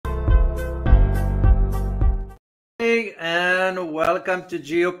Sergey, and welcome to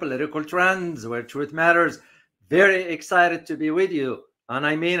Geopolitical Trends, where truth matters. Very excited to be with you, and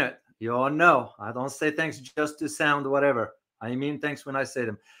I mean it. You all know I don't say things just to sound whatever. I mean things when I say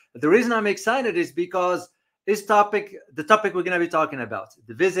them. The reason I'm excited is because the topic we're going to be talking about,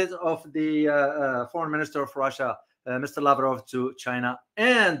 the visit of the Foreign Minister of Russia, Mr. Lavrov, to China,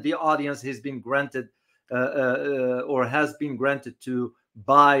 and the audience he's been granted or has been granted to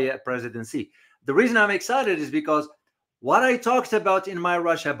by President Xi. The reason I'm excited is because what I talked about in my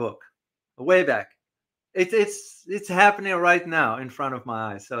Russia book way back, it's happening right now in front of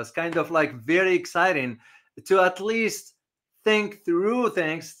my eyes. So it's kind of like very exciting to at least think through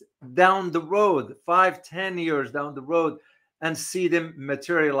things down the road, 5-10 years down the road, and see them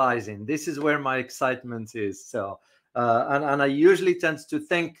materializing. This is where my excitement is. So and I usually tend to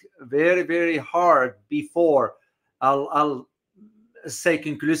think very, very hard before I'll say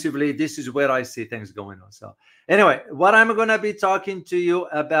conclusively, this is where I see things going on. So anyway, what I'm going to be talking to you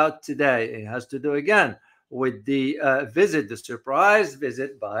about today, it has to do again with the visit, the surprise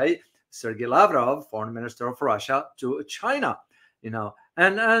visit by Sergey Lavrov, Foreign Minister of Russia, to China,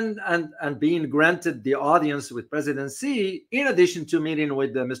 and being granted the audience with President Xi, in addition to meeting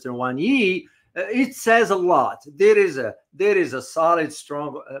with Mr. Wang Yi. It says a lot. There is a solid,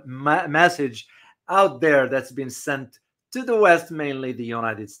 strong message out there that's been sent to the West, mainly the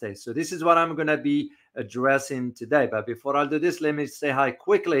United States. So this is what I'm going to be addressing today. But before I do this, let me say hi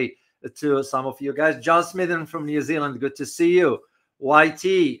quickly to some of you guys. John Smithon from New Zealand, good to see you.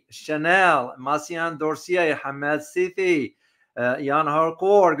 YT, Chanel, Masian Dorcier, Hamed Sithi, Jan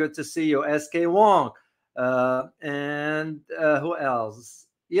Harcourt, good to see you. SK Wong, and who else?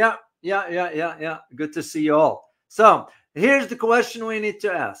 Yeah. Good to see you all. So here's the question we need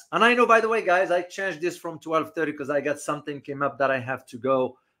to ask. And I know, by the way, guys, I changed this from 12:30 because I got something came up that I have to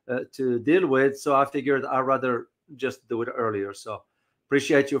go to deal with. So I figured I'd rather just do it earlier. So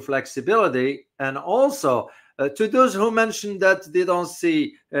appreciate your flexibility. And also to those who mentioned that they don't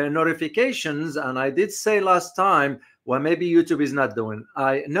see notifications, and I did say last time, well, maybe YouTube is not doing.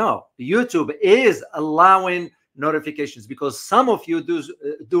 I know YouTube is allowing notifications because some of you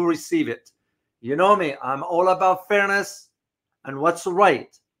do receive it. You know me, I'm all about fairness and what's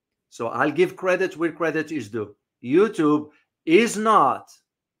right. So I'll give credit where credit is due. YouTube is not,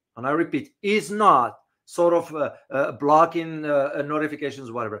 and I repeat, is not sort of blocking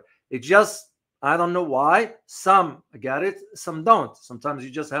notifications, whatever. It just, I don't know why. Some get it, some don't. Sometimes you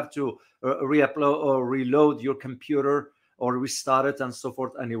just have to re-upload or reload your computer or restart it and so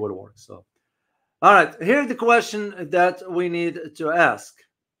forth, and it will work. So all right, here's the question that we need to ask.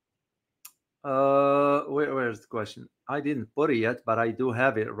 Where's the question? I didn't put it yet, but I do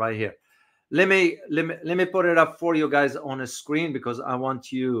have it right here. Let me put it up for you guys on a screen because I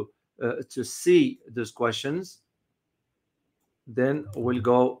want you to see those questions. Then we'll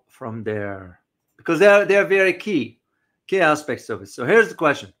go from there because they're very key aspects of it. So here's the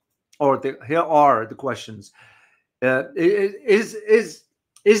question, or here are the questions.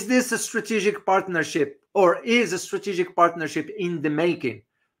 Is this a strategic partnership, or is a strategic partnership in the making?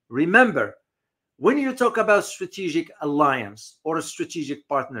 Remember, when you talk about strategic alliance or a strategic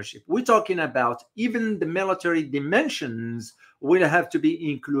partnership, we're talking about even the military dimensions will have to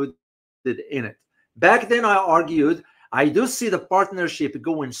be included in it. Back then, I argued, I do see the partnership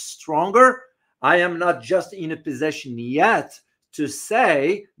going stronger. I am not just in a position yet to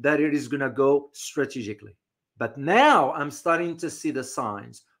say that it is going to go strategically. But now I'm starting to see the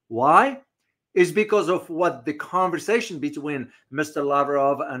signs. Why? It's because of what the conversation between Mr.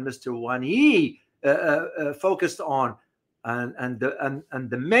 Lavrov and Mr. Wang Yi focused on. And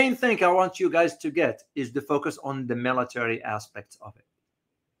the main thing I want you guys to get is the focus on the military aspects of it.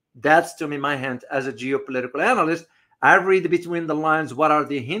 That's, to me, my hint as a geopolitical analyst. I read between the lines, what are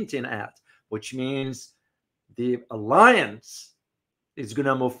they hinting at? Which means the alliance is going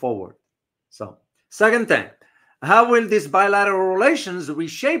to move forward. So, second thing, how will these bilateral relations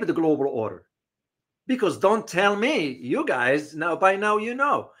reshape the global order? Because don't tell me, you guys, now by now you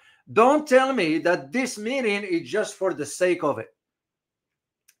know, don't tell me that this meeting is just for the sake of it.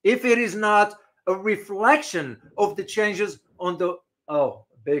 If it is not a reflection of the changes on the, oh,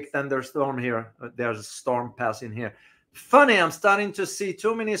 big thunderstorm here. There's a storm passing here. Funny, I'm starting to see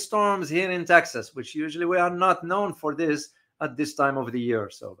too many storms here in Texas, which usually we are not known for this at this time of the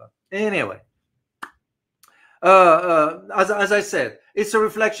year. So, but anyway. As I said, it's a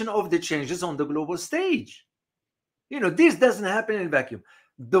reflection of the changes on the global stage. This doesn't happen in a vacuum.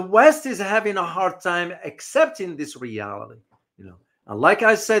 The West is having a hard time accepting this reality. And like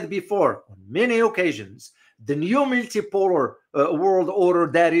I said before, on many occasions, the new multipolar world order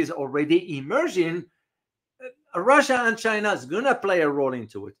that is already emerging Russia and China is going to play a role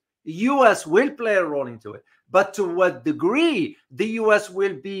into it. The US will play a role into it. But to what degree the US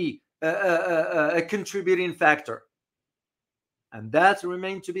will be a contributing factor? And that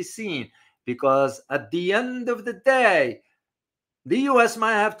remains to be seen, because at the end of the day, the US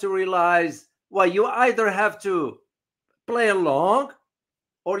might have to realize, well, you either have to play along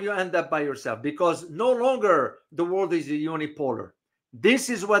or you end up by yourself, because no longer the world is unipolar. This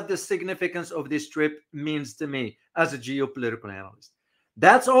is what the significance of this trip means to me as a geopolitical analyst.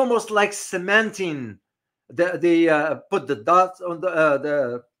 That's almost like cementing put the dots on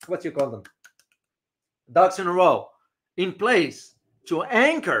the what you call them, ducks in a row, in place to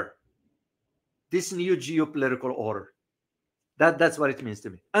anchor this new geopolitical order. That's what it means to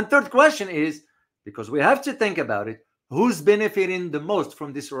me. And third question is, because we have to think about it, who's benefiting the most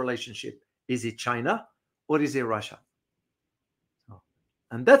from this relationship? Is it China or is it Russia?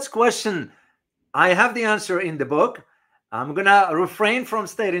 And that's question. I have the answer in the book. I'm going to refrain from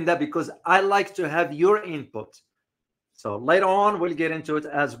stating that because I like to have your input. So later on, we'll get into it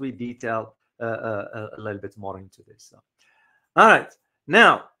as we detail a little bit more into this. So, all right.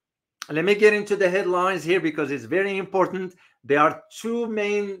 Now, let me get into the headlines here because it's very important. There are two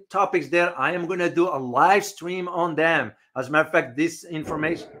main topics there. I am going to do a live stream on them. As a matter of fact, this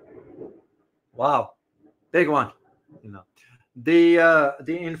information, wow, big one. You know,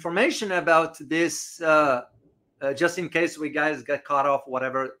 the information about this, just in case we guys get caught off,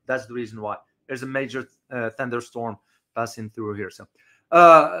 whatever, that's the reason why. There's a major thunderstorm passing through here. So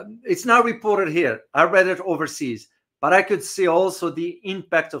it's not reported here. I read it overseas, but I could see also the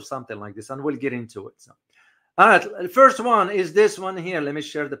impact of something like this, and we'll get into it. So, all right, the first one is this one here. Let me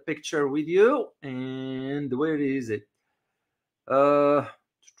share the picture with you. And where is it? Oh,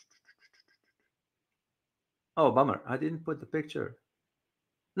 bummer. I didn't put the picture.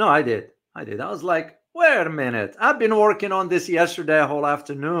 No, I did. I was like, wait a minute. I've been working on this yesterday, a whole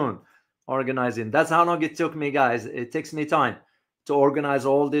afternoon, organizing. That's how long it took me, guys. It takes me time to organize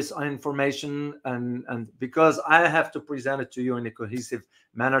all this information, and because I have to present it to you in a cohesive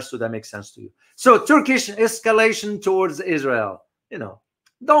manner so that makes sense to you. So Turkish escalation towards Israel. You know,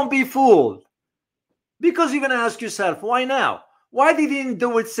 don't be fooled, because you're going to ask yourself, why now? Why did he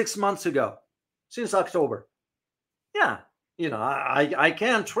do it 6 months ago, since October? Yeah, you know, I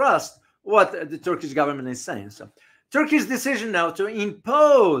can't trust what the Turkish government is saying. So Turkey's decision now to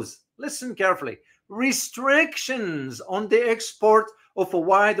impose, listen carefully, restrictions on the export of a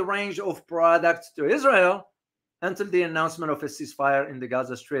wide range of products to Israel until the announcement of a ceasefire in the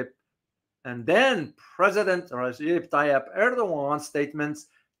Gaza Strip. And then President Recep Tayyip Erdogan's statements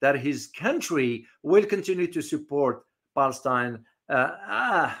that his country will continue to support Palestine.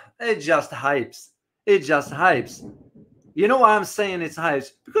 It just hypes. It just hypes. You know why I'm saying it's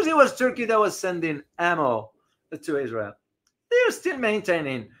hypes? Because it was Turkey that was sending ammo to Israel. They're still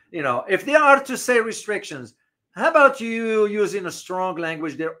maintaining, you know, if they are to say restrictions, how about you using a strong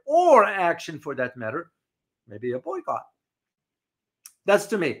language there, or action for that matter, maybe a boycott? That's,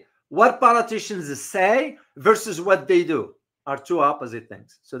 to me, what politicians say versus what they do are two opposite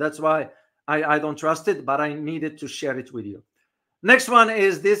things. So that's why I don't trust it, but I needed to share it with you. Next one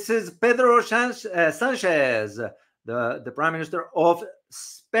is, this is Pedro Sanchez, the Prime Minister of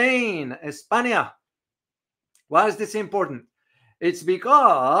Spain, España. Why is this important? It's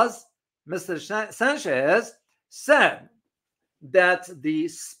because Mr. Sanchez said that the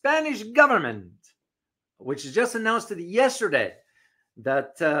Spanish government, which just announced it yesterday,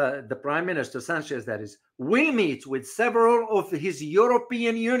 that the Prime Minister Sanchez, that is, will meet with several of his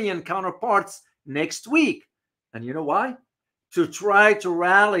European Union counterparts next week. And you know why? To try to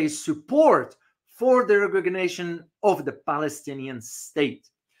rally support for the recognition of the Palestinian state.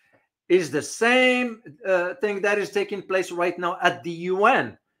 Is the same thing that is taking place right now at the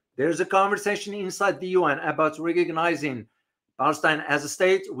UN. There's a conversation inside the UN about recognizing Palestine as a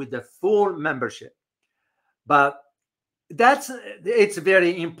state with the full membership. But it's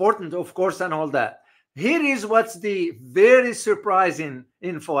very important, of course, and all that. Here is what's the very surprising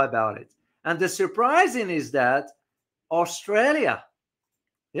info about it. And the surprising is that Australia,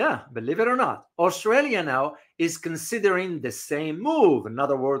 yeah, believe it or not, Australia now is considering the same move. In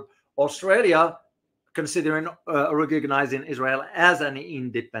other words, Australia considering recognizing Israel as an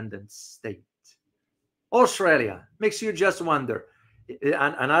independent state. Australia makes you just wonder.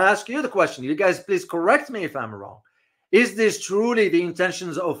 And I ask you the question. You guys, please correct me if I'm wrong. Is this truly the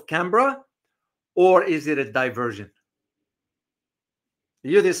intentions of Canberra, or is it a diversion?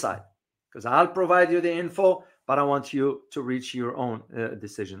 You decide, because I'll provide you the info, but I want you to reach your own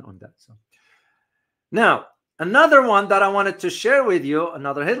decision on that. So now, another one that I wanted to share with you,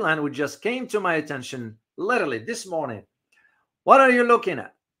 another headline which just came to my attention literally this morning. What are you looking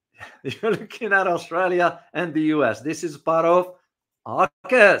at? You're looking at Australia and the US. This is part of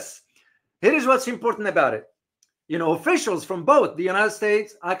AUKUS. Here is what's important about it. You know, officials from both the United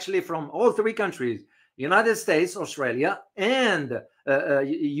States, actually from all three countries, United States, Australia, and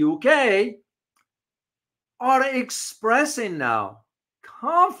UK, are expressing now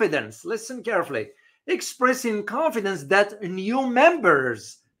confidence. Listen carefully. Expressing confidence that new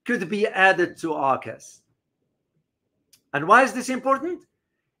members could be added to AUKUS. And why is this important?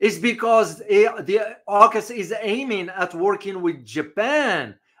 It's because the AUKUS is aiming at working with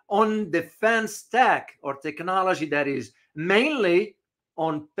Japan on defense tech or technology that is mainly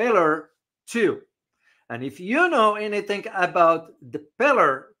on Pillar 2. And if you know anything about the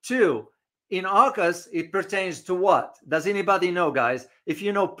Pillar 2 in AUKUS, it pertains to what? Does anybody know, guys? If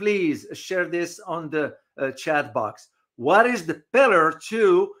you know, please share this on the chat box. What is the Pillar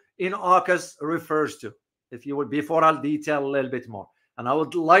 2 in AUKUS refers to? If you would, before I'll detail a little bit more. And I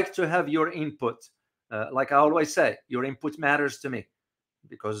would like to have your input. Like I always say, your input matters to me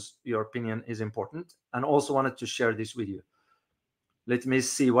because your opinion is important. And also wanted to share this with you. Let me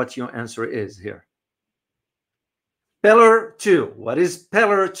see what your answer is here. Pillar 2. What is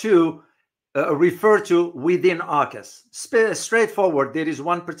Pillar 2 refer to within AUKUS? Straightforward. There is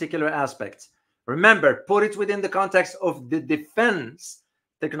one particular aspect. Remember, put it within the context of the defense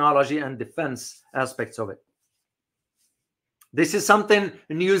technology and defense aspects of it. This is something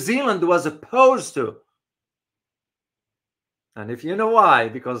New Zealand was opposed to. And if you know why,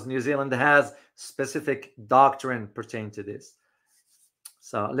 because New Zealand has specific doctrine pertaining to this.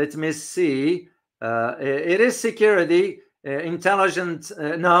 So let me see. It is security, intelligence.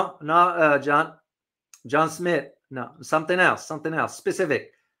 No, John Smith. No, something else,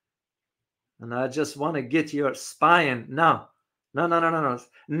 specific. And I just want to get your spying. No.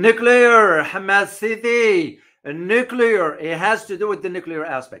 Nuclear, Hamad Sidi. Nuclear, it has to do with the nuclear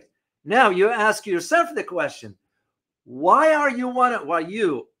aspect. Now you ask yourself the question, why you,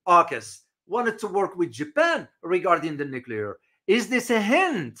 AUKUS, wanted to work with Japan regarding the nuclear? Is this a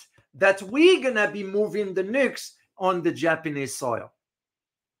hint that we're going to be moving the nukes on the Japanese soil?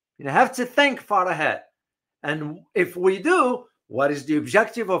 You have to think far ahead. And if we do, what is the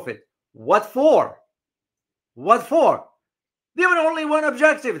objective of it? What for? What for? There was only one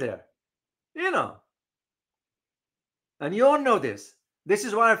objective there, you know. And you all know this. This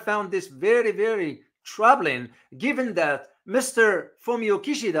is why I found this very, very troubling, given that Mr. Fumio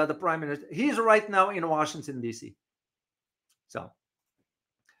Kishida, the Prime Minister, he's right now in Washington, D.C. So,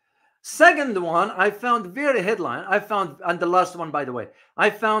 second one, I found very headline. And the last one, by the way, I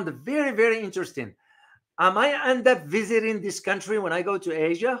found very, very interesting. I might end up visiting this country when I go to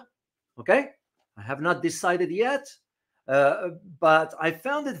Asia. Okay. I have not decided yet, but I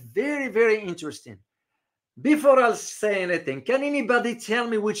found it very, very interesting. Before I'll say anything, can anybody tell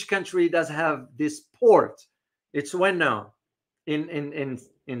me which country does have this port? It's when now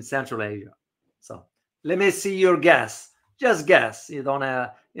in Central Asia. So let me see your guess. Just guess. You don't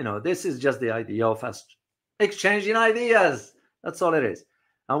have, you know, this is just the idea of us exchanging ideas. That's all it is.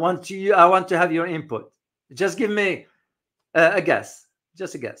 I want to have your input. Just give me a guess.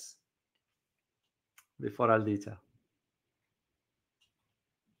 Just a guess. Before I'll detail.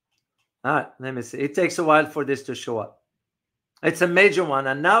 All right, let me see. It takes a while for this to show up. It's a major one,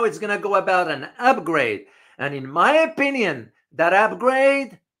 and now it's going to go about an upgrade. And in my opinion, that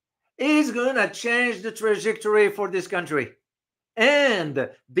upgrade is going to change the trajectory for this country and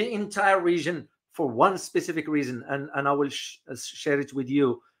the entire region for one specific reason. And I will share it with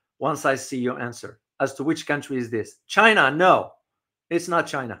you once I see your answer as to which country is this. China? No, it's not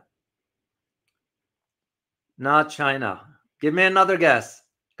China. Not China. Give me another guess.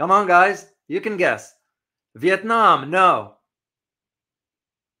 Come on, guys. You can guess. Vietnam? No.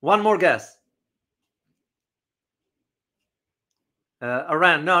 One more guess.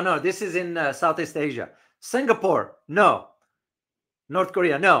 Iran? No. This is in Southeast Asia. Singapore? No. North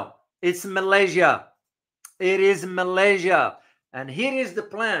Korea? No. It's Malaysia. It is Malaysia. And here is the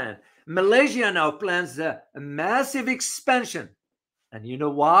plan. Malaysia now plans a massive expansion. And you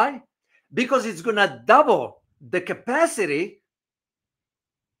know why? Because it's going to double the capacity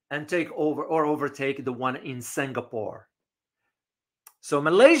and take over or overtake the one in Singapore. So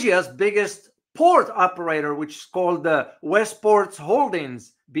Malaysia's biggest port operator, which is called the Westports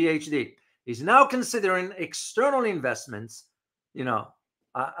Holdings, BHD, is now considering external investments. You know,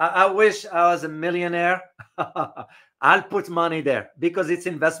 I wish I was a millionaire. I'll put money there because it's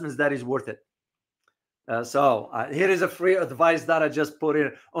investments that is worth it. So here is a free advice that I just put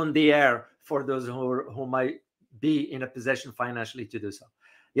in on the air for those who might be in a position financially to do so.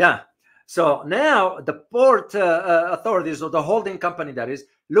 Yeah. So now the port authorities, or the holding company that is,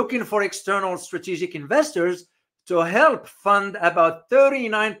 looking for external strategic investors to help fund about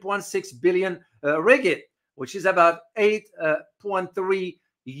 39.6 billion ringgit, which is about 8.3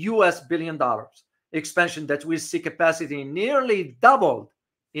 US billion dollars expansion that will see capacity nearly doubled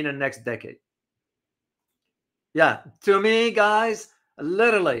in the next decade. Yeah, to me, guys,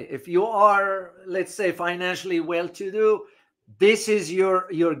 literally, if you are, let's say, financially well-to-do, this is your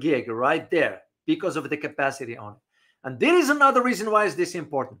gig right there because of the capacity on it. And there is another reason why is this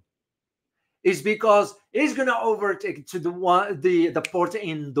important. Is because it's going to overtake to the port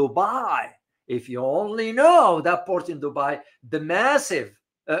in Dubai. If you only know that port in Dubai, the massive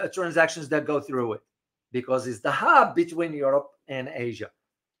transactions that go through it, because it's the hub between Europe and Asia.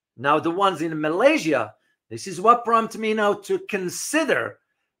 Now, the ones in Malaysia, this is what prompted me now to consider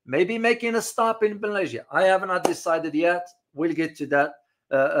maybe making a stop in Malaysia. I have not decided yet. We'll get to that.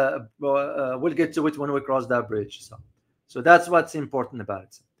 We'll get to it when we cross that bridge. So that's what's important about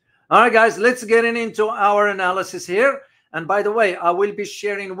it. All right, guys, let's get into our analysis here. And by the way, I will be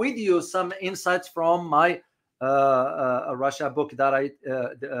sharing with you some insights from my Russia book that I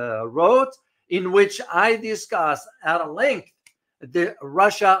wrote, in which I discuss at length the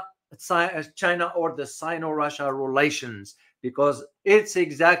Russia-China or the Sino-Russia relations, because it's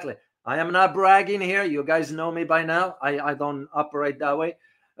exactly, I am not bragging here. You guys know me by now. I don't operate that way.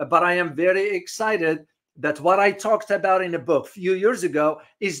 But I am very excited that what I talked about in the book a few years ago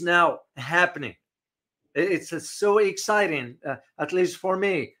is now happening. It's so exciting, at least for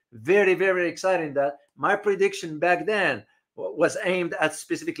me, very, very exciting, that my prediction back then was aimed at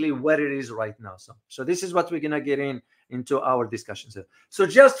specifically what it is right now. So this is what we're going to get into our discussions. So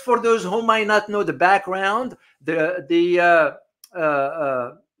just for those who might not know the background, the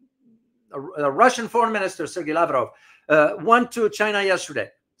Russian Foreign Minister, Sergey Lavrov, went to China yesterday.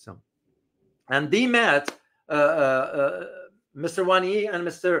 And they met Mr. Wang Yi and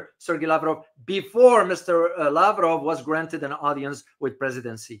Mr. Sergey Lavrov before Mr. Lavrov was granted an audience with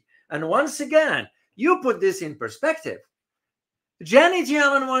President Xi. And once again, you put this in perspective. Janet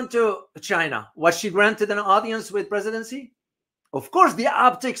Yellen went to China. Was she granted an audience with President Xi? Of course, the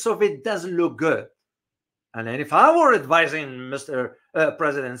optics of it doesn't look good. And then if I were advising Mr.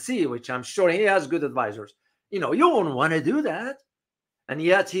 President Xi, which I'm sure he has good advisors, you wouldn't want to do that. And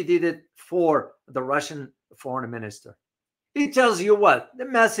yet he did it for the Russian foreign minister. It tells you what? The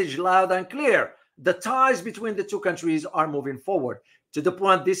message loud and clear. The ties between the two countries are moving forward. To the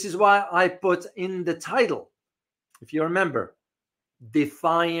point, this is why I put in the title, if you remember,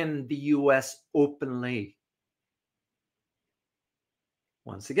 defying the US openly.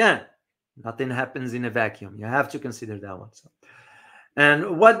 Once again, nothing happens in a vacuum. You have to consider that one.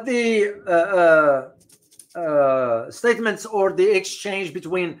 And what the statements or the exchange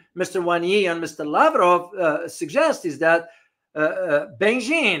between Mr. Wang Yi and Mr. Lavrov suggest is that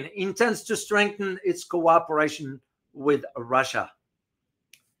Beijing intends to strengthen its cooperation with Russia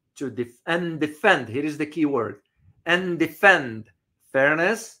to defend, here is the key word, and defend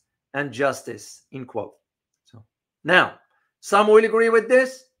fairness and justice, in quote. So now, some will agree with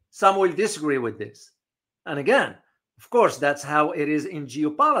this, some will disagree with this. And again, of course, that's how it is in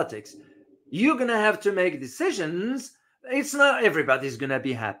geopolitics. You're going to have to make decisions. It's not everybody's going to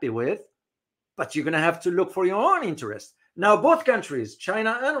be happy with, but you're going to have to look for your own interest. Now, both countries,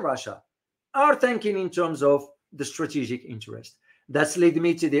 China and Russia, are thinking in terms of the strategic interest. That's led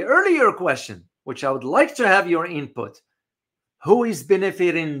me to the earlier question, which I would like to have your input. Who is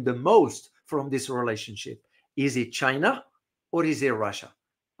benefiting the most from this relationship? Is it China or is it Russia?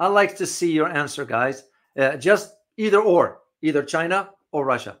 I'd like to see your answer, guys. Just either or, either China or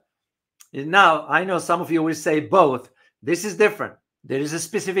Russia. Now, I know some of you will say both. This is different. There is a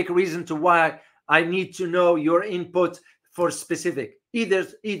specific reason to why I need to know your input for specific, either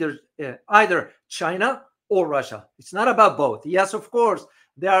China or Russia. It's not about both. Yes, of course,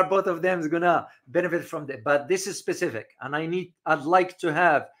 they are both of them is gonna benefit from that, but this is specific, and I'd like to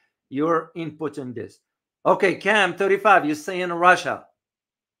have your input in this. Okay, Cam 35, you're saying Russia.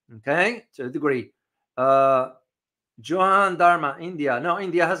 Okay, to a degree. Johan Dharma, India. No,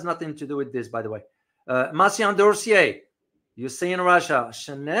 India has nothing to do with this, by the way. Marcian Dorcier, you're saying Russia.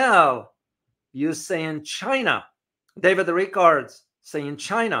 Chanel, you're saying China. David Rickards, saying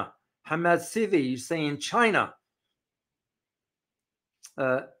China. Hamad Sivi, you're saying China.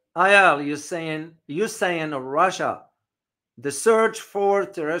 Ayal, you're saying Russia. The search for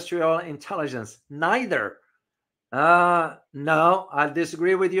terrestrial intelligence, neither. No, I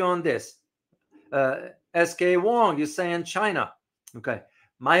disagree with you on this. SK Wong, you're saying China. Okay.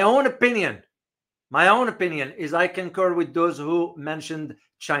 My own opinion, My own opinion is I concur with those who mentioned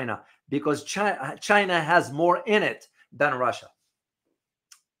China, because China has more in it than Russia.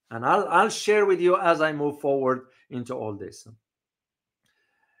 And I'll share with you as I move forward into all this.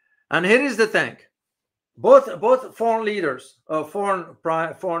 And here is the thing. Both foreign leaders,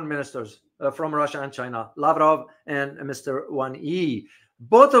 foreign ministers from Russia and China, Lavrov and Mr. Wang Yi,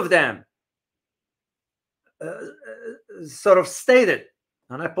 both of them sort of stated,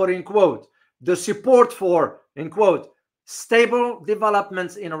 and I put in quote, the support for, in quote, stable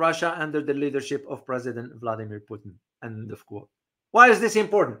developments in Russia under the leadership of President Vladimir Putin, end of quote. Why is this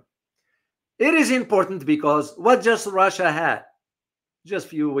important? It is important because what just Russia had just a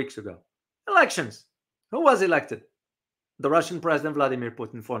few weeks ago, elections. Who was elected? The Russian President Vladimir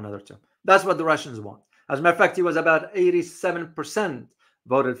Putin for another term. That's what the Russians want. As a matter of fact, he was about 87%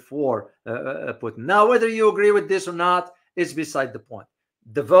 voted for Putin. Now, whether you agree with this or not is beside the point.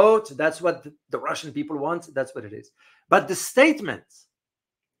 The vote, that's what the Russian people want. That's what it is. But the statements,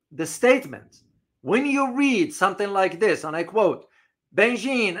 when you read something like this, and I quote,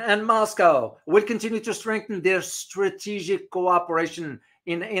 Beijing and Moscow will continue to strengthen their strategic cooperation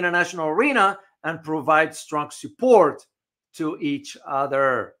in the international arena and provide strong support to each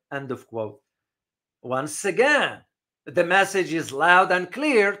other, end of quote. Once again, the message is loud and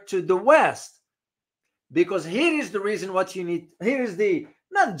clear to the West, because here is the reason what you need. Here is the,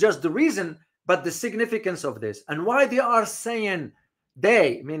 not just the reason, but the significance of this and why they are saying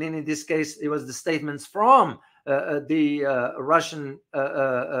they, meaning in this case, it was the statements from the Russian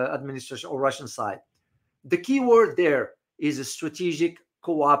administration or Russian side. The key word there is a strategic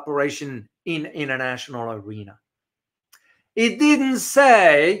cooperation in international arena. It didn't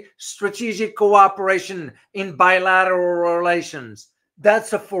say strategic cooperation in bilateral relations.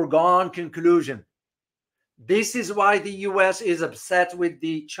 That's a foregone conclusion. This is why the US is upset with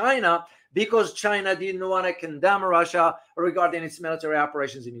China, because China didn't want to condemn Russia regarding its military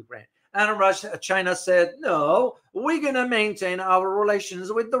operations in Ukraine. And China said, no, we're going to maintain our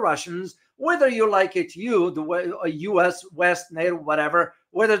relations with the Russians, whether you like it, the US, West, NATO, whatever,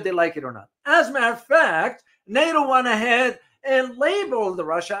 whether they like it or not. As a matter of fact, NATO went ahead and labeled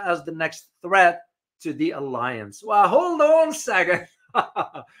Russia as the next threat to the alliance. Well, hold on a second,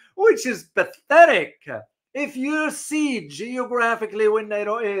 which is pathetic. If you see geographically where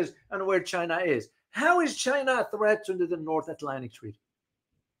NATO is and where China is, how is China a threat to the North Atlantic Treaty?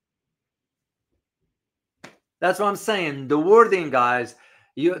 That's what I'm saying. The wording, guys,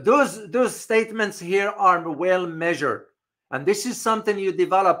 those statements here are well measured. And this is something you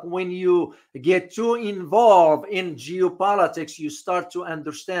develop when you get too involved in geopolitics. You start to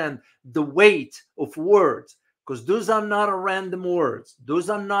understand the weight of words, because those are not random words. Those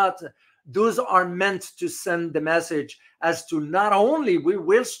are meant to send the message as to not only we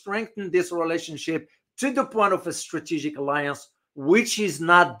will strengthen this relationship to the point of a strategic alliance, which is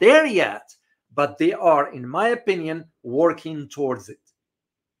not there yet, but they are, in my opinion, working towards it.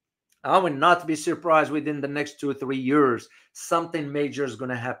 I would not be surprised within the next 2 or 3 years, something major is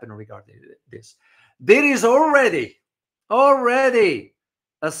going to happen regarding this. There is already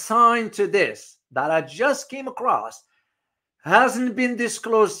a sign to this that I just came across, hasn't been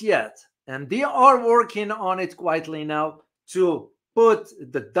disclosed yet. And they are working on it quietly now to put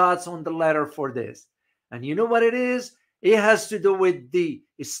the dots on the letter for this. And you know what it is? It has to do with the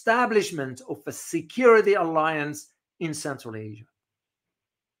establishment of a security alliance in Central Asia.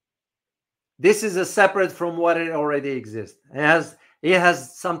 This is a separate from what it already exists. It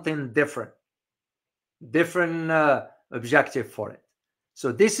has something different objective for it.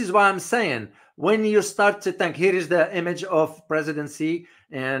 So this is why I'm saying, when you start to think, here is the image of President Xi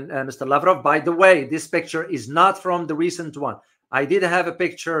and Mr. Lavrov. By the way, this picture is not from the recent one. I did have a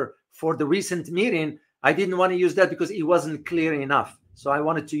picture for the recent meeting. I didn't want to use that because it wasn't clear enough. So I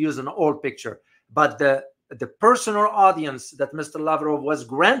wanted to use an old picture. But the personal audience that Mr. Lavrov was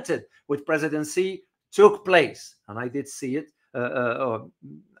granted with President Xi took place. And I did see it.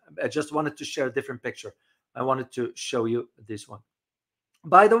 I just wanted to share a different picture. I wanted to show you this one.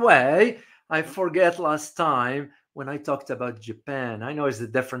 By the way, I forget last time when I talked about Japan. I know it's a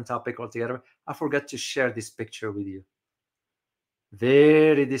different topic altogether. I forgot to share this picture with you.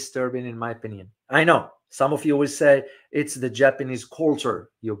 Very disturbing, in my opinion. I know some of you will say it's the Japanese culture.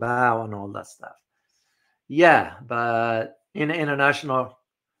 You bow and all that stuff. Yeah, but in international,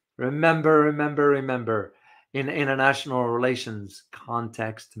 remember, in international relations,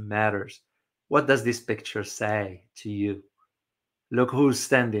 context matters. What does this picture say to you? Look who's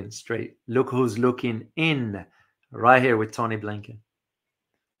standing straight. Look who's looking in right here with Tony Blinken.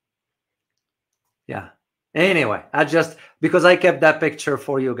 Yeah. Anyway, because I kept that picture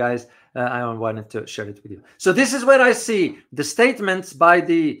for you guys, I wanted to share it with you. So this is where I see the statements by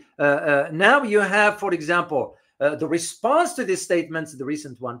the, now you have, for example, the response to these statements, the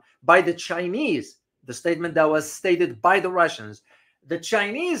recent one, by the Chinese, the statement that was stated by the Russians. The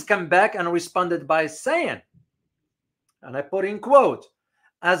Chinese come back and responded by saying, and I put in quote,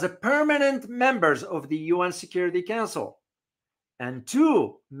 as a permanent members of the UN Security Council and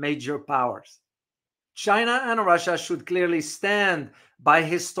two major powers, China and Russia should clearly stand by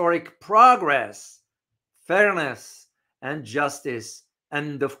historic progress, fairness, and justice.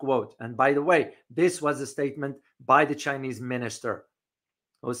 End of quote. And by the way, this was a statement by the Chinese minister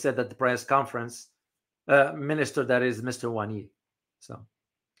who said at the press conference, minister that is Mr. Wang Yi. So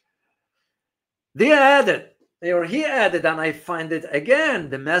they added, or he added, and I find it again,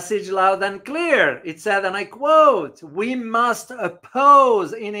 the message loud and clear. It said, and I quote, we must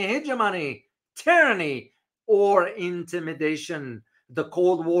oppose any hegemony, tyranny, or intimidation, the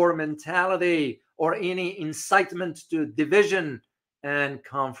Cold War mentality, or any incitement to division and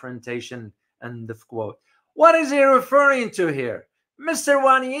confrontation. End of quote. What is he referring to here? Mr.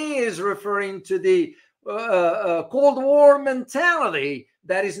 Wang Yi is referring to the Cold War mentality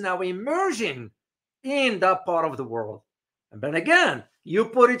that is now emerging in that part of the world. And then again, you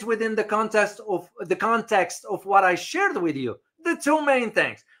put it within the context of what I shared with you. The two main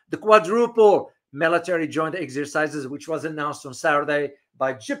things: the quadruple military joint exercises, which was announced on Saturday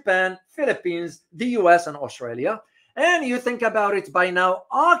by Japan, Philippines, the US, and Australia. And you think about it, by now,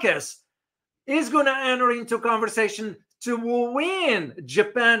 AUKUS is going to enter into conversation to win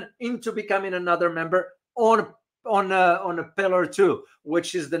Japan into becoming another member on a pillar 2,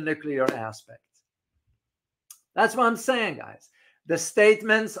 which is the nuclear aspect. That's what I'm saying, guys. The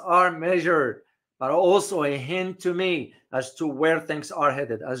statements are measured, but also a hint to me as to where things are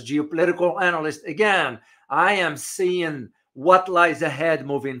headed. As geopolitical analyst, again, I am seeing what lies ahead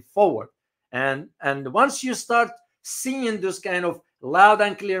moving forward. And once you start seeing this kind of loud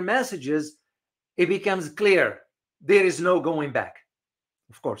and clear messages, it becomes clear there is no going back,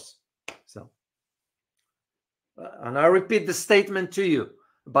 of course. So, and I repeat the statement to you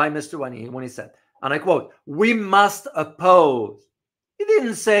by Mr. Wang Yi when he said, and I quote, we must oppose. He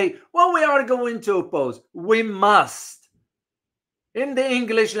didn't say, well, we are going to oppose. We must. In the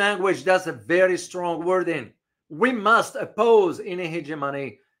English language, that's a very strong wording. We must oppose any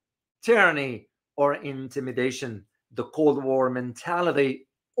hegemony, tyranny, or intimidation, the Cold War mentality,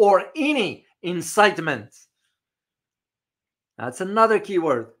 or any incitement. That's another key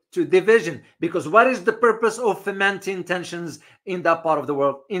word, to division. Because what is the purpose of fomenting tensions in that part of the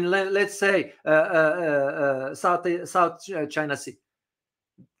world? In, let's say, South China Sea.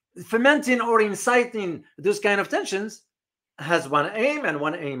 Fomenting or inciting those kind of tensions has one aim and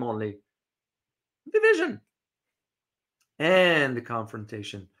one aim only: division and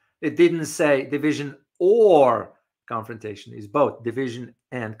confrontation. It didn't say division or confrontation. It's both division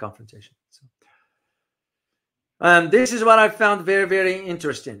and confrontation. So, and this is what I found very, very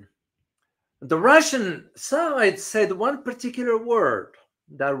interesting. The Russian side said one particular word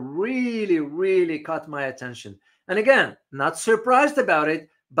that really, really caught my attention. And again, not surprised about it,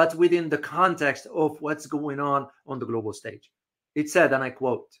 but within the context of what's going on the global stage. It said, and I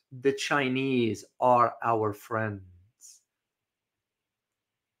quote, the Chinese are our friends.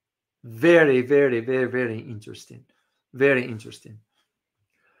 Very, very, very, very interesting. Very interesting.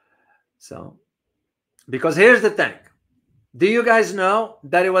 So, because here's the thing. Do you guys know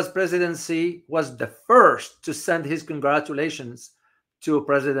that it was President Xi was the first to send his congratulations to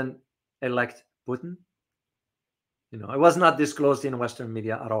President-elect Putin? You know, it was not disclosed in Western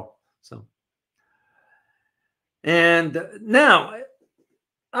media at all. So, and now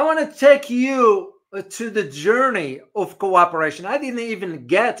I want to take you to the journey of cooperation. I didn't even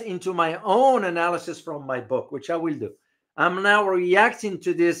get into my own analysis from my book, which I will do. I'm now reacting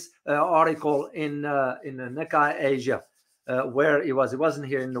to this article in Nikkei Asia, where it was. It wasn't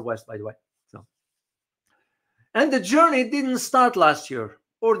here in the West, by the way. So, and the journey didn't start last year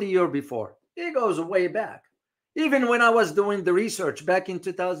or the year before. It goes way back. Even when I was doing the research back in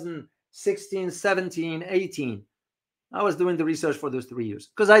 2016, 17, 18, I was doing the research for those 3 years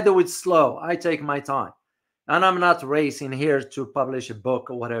because I do it slow. I take my time. And I'm not racing here to publish a book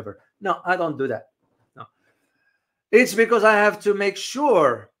or whatever. No, I don't do that. No. It's because I have to make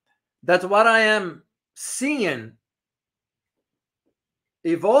sure that what I am seeing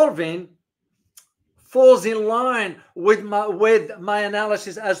evolving falls in line with my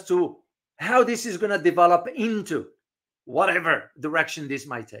analysis as to how this is going to develop into whatever direction this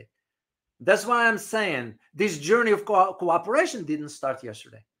might take. That's why I'm saying this journey of cooperation didn't start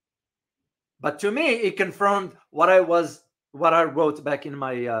yesterday. But to me, it confirmed what I was what I wrote back in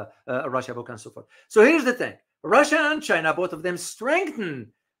my Russia book and so forth. So here's the thing. Russia and China, both of them strengthened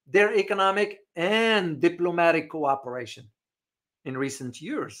their economic and diplomatic cooperation in recent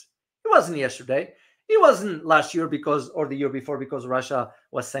years. It wasn't yesterday. It wasn't last year or the year before because Russia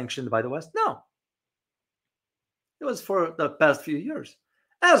was sanctioned by the West. No. It was for the past few years.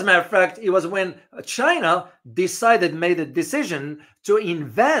 As a matter of fact, it was when China made a decision to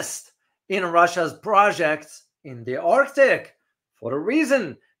invest in Russia's projects in the Arctic for a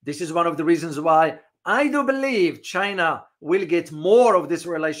reason. This is one of the reasons why I do believe China will get more of this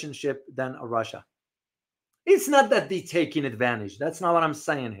relationship than Russia. It's not that they're taking advantage. That's not what I'm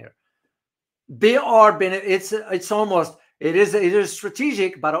saying here. They are it's almost it is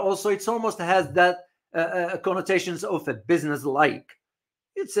strategic, but also it's almost has that connotations of a business like.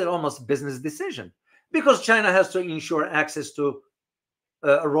 It's an almost business decision because China has to ensure access to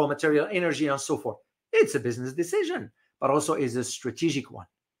raw material, energy, and so forth. It's a business decision, but also is a strategic one.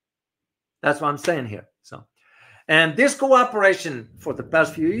 That's what I'm saying here. So, and this cooperation for the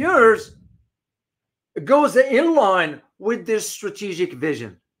past few years goes in line with this strategic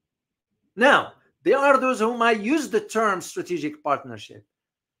vision. Now, there are those who might use the term strategic partnership.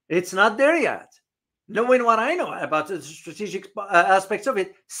 It's not there yet. Knowing what I know about the strategic aspects of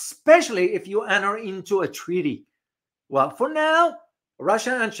it, especially if you enter into a treaty. Well, for now,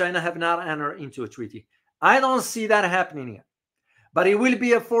 Russia and China have not entered into a treaty. I don't see that happening yet. But it will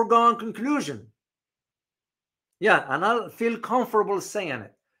be a foregone conclusion. Yeah, and I'll feel comfortable saying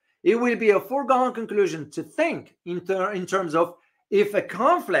it. It will be a foregone conclusion to think in terms of if a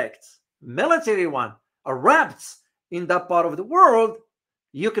conflict, military one, erupts in that part of the world,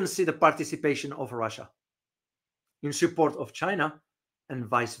 you can see the participation of Russia in support of China and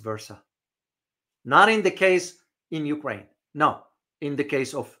vice versa. Not in the case in Ukraine. No, in the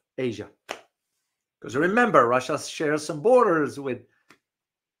case of Asia. Because remember, Russia shares some borders with,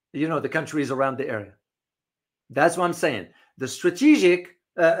 the countries around the area. That's what I'm saying. The strategic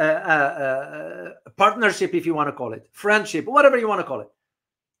partnership, if you want to call it, friendship, whatever you want to call it,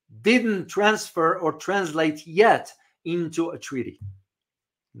 didn't transfer or translate yet into a treaty.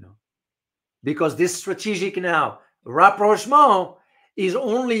 Because this strategic now rapprochement is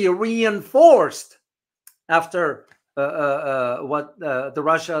only reinforced after the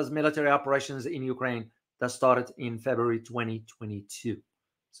Russia's military operations in Ukraine that started in February 2022.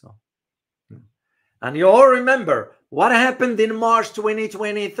 So, and you all remember what happened in March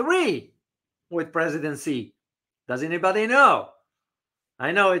 2023 with President Xi. Does anybody know?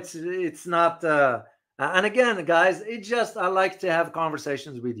 I know it's not. And again, guys, I like to have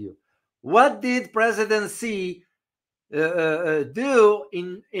conversations with you. What did President Xi do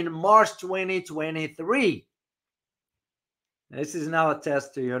in March 2023? This is now a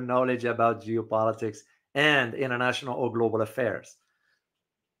test to your knowledge about geopolitics and international or global affairs.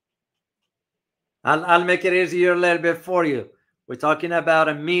 I'll make it easier a little bit for you. We're talking about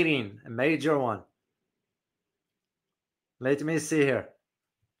a meeting, a major one. Let me see here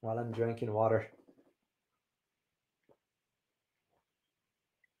while I'm drinking water.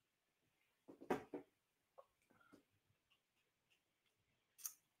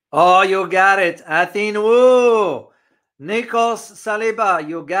 Oh, you got it. Athene Wu. Nikos Saliba,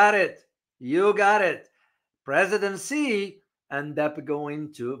 you got it. You got it. President Xi ended up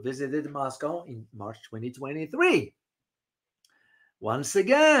going to visit Moscow in March 2023. Once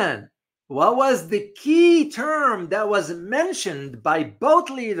again, what was the key term that was mentioned by both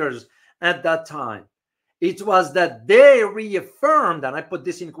leaders at that time? It was that they reaffirmed, and I put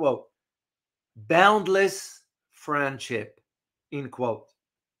this in quote, boundless friendship, in quote.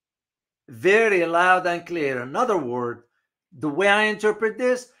 Very loud and clear. In other words, the way I interpret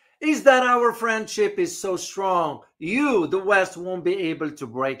this is that our friendship is so strong, you, the West, won't be able to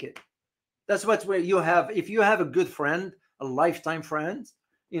break it. That's what you have. If you have a good friend, a lifetime friend,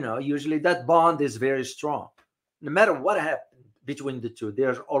 usually that bond is very strong. No matter what happened between the two,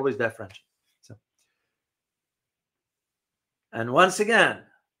 there's always that friendship. So, and once again,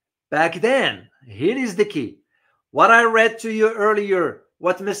 back then, here is the key. What I read to you earlier,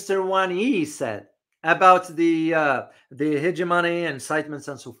 what Mr. Wang Yi said about the hegemony, incitements,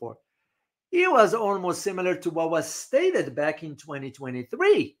 and so forth. It was almost similar to what was stated back in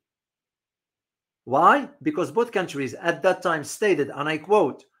 2023. Why? Because both countries at that time stated, and I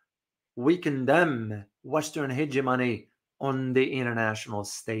quote, "We condemn Western hegemony on the international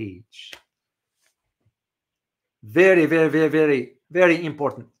stage." Very, very, very, very, very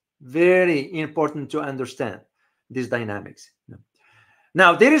important. Very important to understand these dynamics.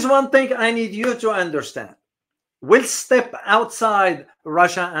 Now, there is one thing I need you to understand. We'll step outside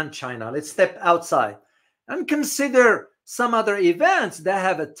Russia and China. Let's step outside and consider some other events that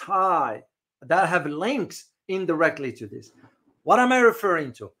have a tie, that have links indirectly to this. What am I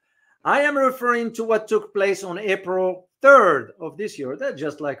referring to? I am referring to what took place on April 3rd of this year. That's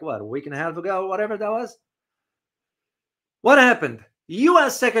just like, what, a week and a half ago, whatever that was. What happened?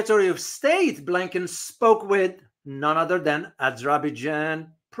 U.S. Secretary of State Blinken spoke with none other than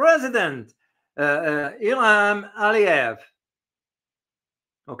Azerbaijan President Ilham Aliyev.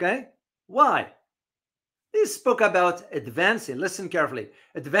 Okay? Why? He spoke about advancing, listen carefully,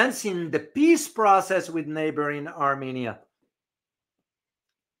 advancing the peace process with neighboring Armenia.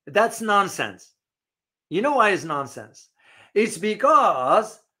 That's nonsense. You know why it's nonsense? It's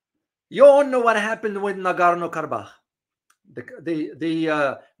because you all know what happened with Nagorno-Karabakh. The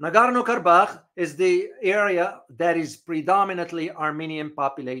Nagorno-Karabakh is the area that is predominantly Armenian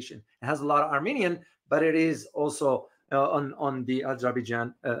population. It has a lot of Armenian, but it is also on the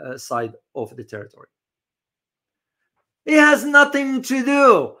Azerbaijan side of the territory. It has nothing to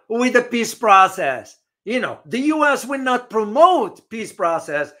do with the peace process. You know, the U.S. will not promote peace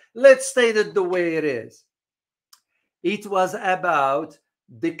process. Let's state it the way it is. It was about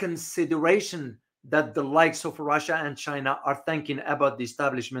the consideration that the likes of Russia and China are thinking about the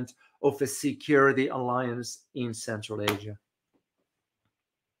establishment of a security alliance in Central Asia.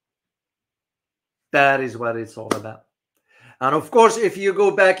 That is what it's all about. And of course, if you go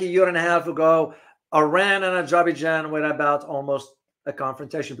back a year and a half ago, Iran and Azerbaijan were about almost a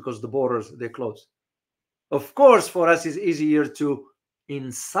confrontation because the borders, they're closed. Of course, for us, it's easier to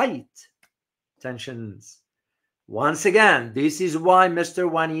incite tensions. Once again, this is why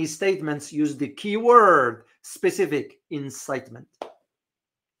Mr. Wang Yi's statements use the keyword specific incitement.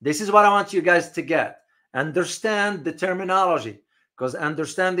 This is what I want you guys to get. Understand the terminology, because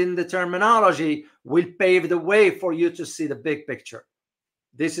understanding the terminology will pave the way for you to see the big picture.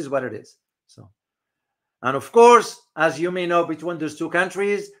 This is what it is. So, and of course, as you may know, between those two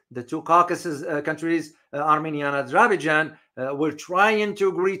countries, the two Caucasus countries, Armenia and Azerbaijan, were trying to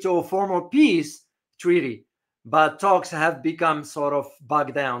agree to a formal peace treaty, but talks have become sort of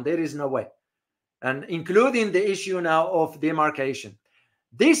bogged down. There is no way. And including the issue now of demarcation.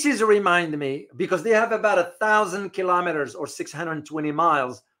 This is remind me, because they have about 1,000 kilometers or 620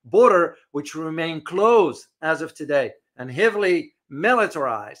 miles border, which remain closed as of today and heavily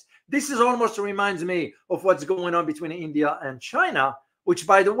militarized. This is almost reminds me of what's going on between India and China, which,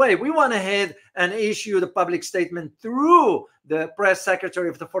 by the way, we went ahead and issued a public statement through the press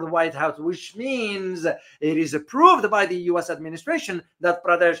secretary for the White House, which means it is approved by the U.S. administration that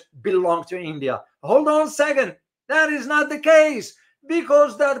Pradesh belongs to India. Hold on a second. That is not the case,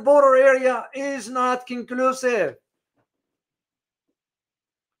 because that border area is not conclusive.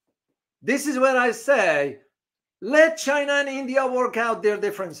 This is where I say, let China and India work out their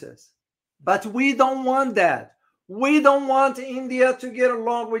differences. But we don't want that. We don't want India to get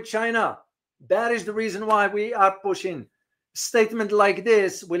along with China. That is the reason why we are pushing. Statement like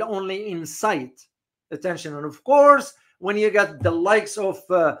this will only incite attention. And of course, when you got the likes of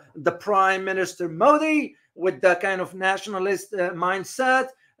the Prime Minister Modi with that kind of nationalist mindset,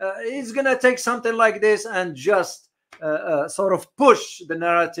 it's going to take something like this and just sort of push the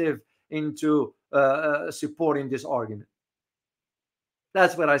narrative into supporting this argument.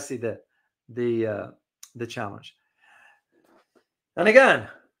 That's what I see the challenge. And again,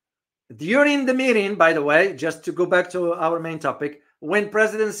 during the meeting, by the way, just to go back to our main topic, when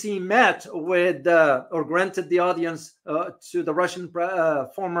President Xi met with or granted the audience to the Russian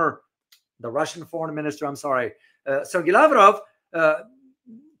foreign minister, Sergey Lavrov,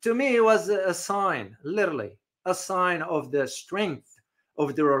 to me it was a sign, literally a sign of the strength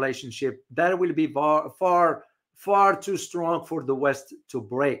of the relationship that will be far too strong for the West to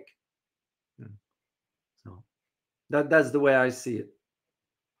break. So that's the way I see it.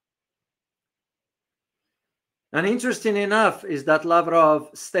 And interesting enough is that Lavrov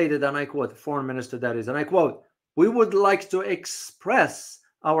stated, and I quote, foreign minister that is, and I quote, "We would like to express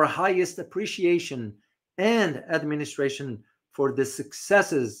our highest appreciation and admiration for the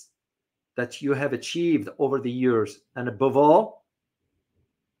successes that you have achieved over the years, and above all,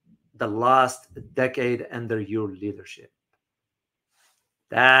 the last decade under your leadership."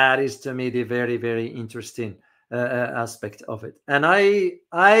 That is, to me, the very, very interesting aspect of it. And I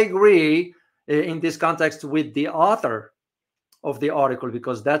agree in this context with the author of the article,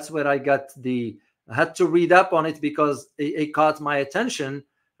 because that's where I had to read up on it, because it caught my attention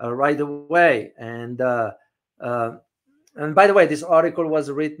right away. And by the way, this article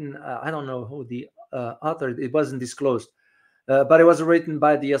was written, I don't know who the author, it wasn't disclosed, but it was written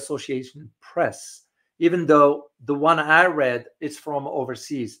by the Association Press, even though the one I read is from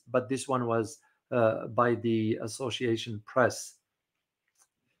overseas, but this one was by the Association Press.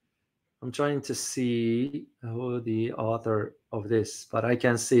 I'm trying to see who the author of this, but I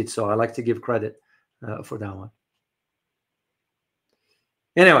can't see it, so I like to give credit for that one.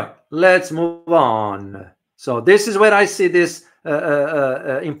 Anyway, let's move on. So this is where I see this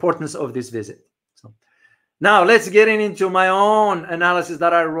importance of this visit. So now let's get into my own analysis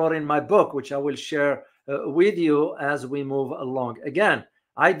that I wrote in my book, which I will share with you as we move along. Again,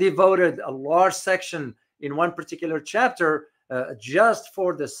 I devoted a large section in one particular chapter just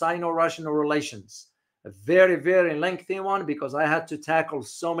for the Sino-Russian relations. A very, very lengthy one, because I had to tackle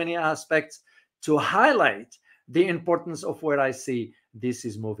so many aspects to highlight the importance of where I see this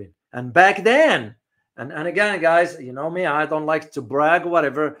is moving. And back then, and again, guys, you know me, I don't like to brag,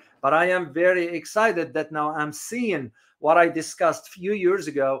 whatever, but I am very excited that now I'm seeing what I discussed a few years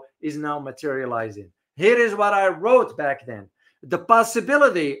ago is now materializing. Here is what I wrote back then. The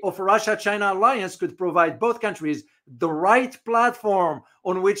possibility of Russia-China alliance could provide both countries the right platform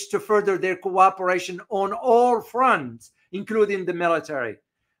on which to further their cooperation on all fronts, including the military.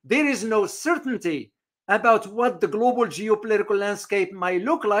 There is no certainty about what the global geopolitical landscape might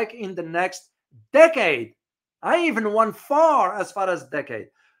look like in the next decade. I even went as far as decade.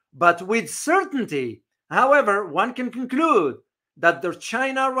 But with certainty, however, one can conclude that the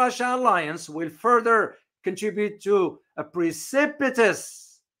China-Russia alliance will further contribute to a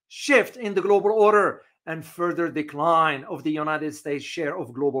precipitous shift in the global order and further decline of the United States' share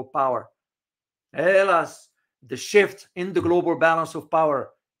of global power. Alas, the shift in the global balance of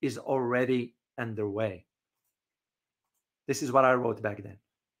power is already underway. This is what I wrote back then.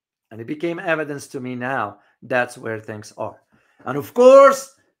 And it became evidence to me now that's where things are. And of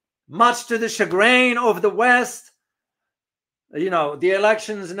course, much to the chagrin of the West, you know, the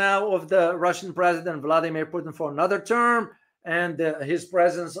elections now of the Russian president Vladimir Putin for another term, and his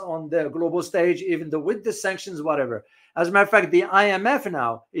presence on the global stage, even though with the sanctions, whatever. As a matter of fact, the IMF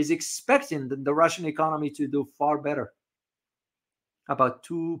now is expecting the Russian economy to do far better. About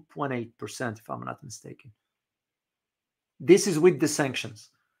 2.8%, if I'm not mistaken. This is with the sanctions.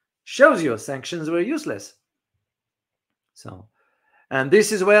 Shows you sanctions were useless. So, and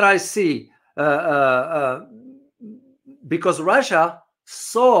this is where I see, because Russia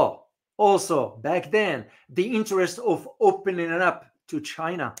saw also back then the interest of opening up to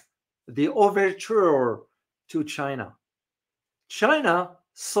China, the overture to China. China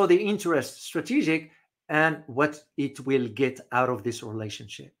saw the interest, strategic, and what it will get out of this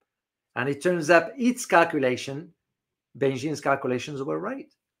relationship. And it turns out its calculation, Beijing's calculations were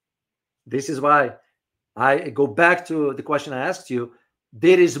right. This is why I go back to the question I asked you.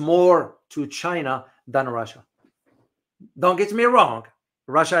 There is more to China than Russia. Don't get me wrong.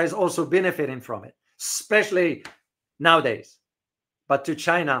 Russia is also benefiting from it, especially nowadays. But to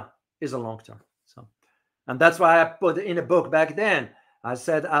China is a long term. So, and that's why I put in a book back then. I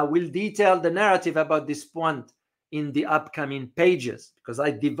said I will detail the narrative about this point in the upcoming pages, because I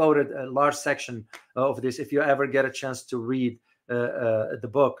devoted a large section of this. If you ever get a chance to read the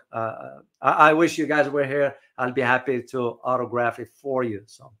book, I wish you guys were here. I'll be happy to autograph it for you.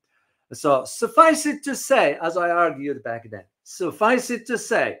 So suffice it to say, as I argued back then, suffice it to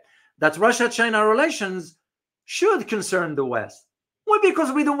say that Russia-China relations should concern the West. Why?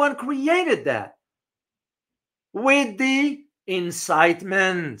 Because we're the one created that with the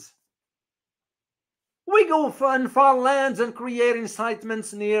incitement. We go in far lands and create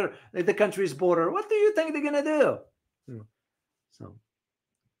incitements near the country's border. What do you think they're going to do? So,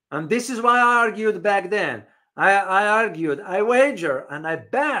 and this is why I argued back then. I wager, and I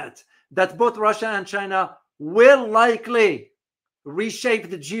bet that both Russia and China will likely reshape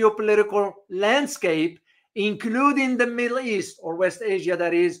the geopolitical landscape, including the Middle East or West Asia,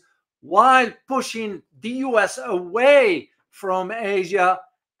 that is, while pushing the US away from Asia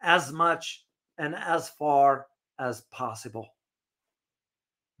as much and as far as possible.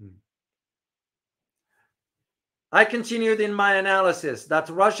 I continued in my analysis that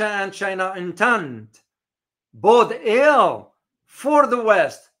Russia and China intend both ill for the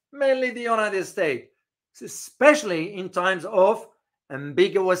West, mainly the United States, especially in times of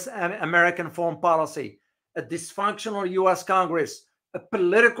ambiguous American foreign policy, a dysfunctional US Congress, a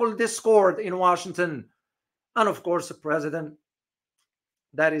political discord in Washington, and of course a president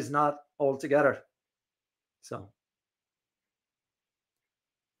that is not all together. So,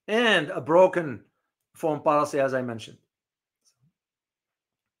 and a broken foreign policy, as I mentioned.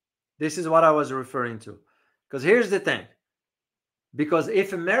 This is what I was referring to. Because here's the thing. Because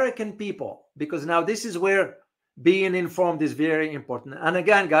if American people, because now this is where being informed is very important. And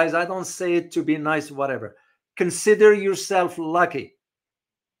again, guys, I don't say it to be nice, whatever. Consider yourself lucky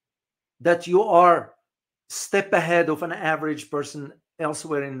that you are step ahead of an average person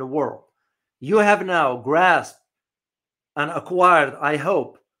elsewhere in the world. You have now grasped and acquired, I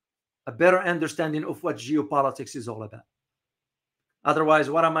hope, a better understanding of what geopolitics is all about. Otherwise,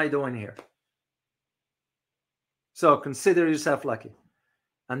 what am I doing here? So consider yourself lucky.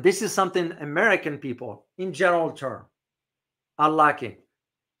 And this is something American people, in general term, are lacking.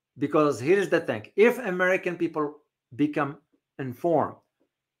 Because here's the thing. If American people become informed,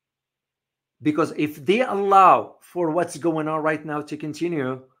 because if they allow for what's going on right now to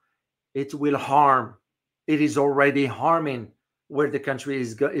continue, it will harm. It is already harming where the country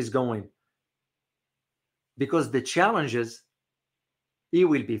is going. Because the challenges, it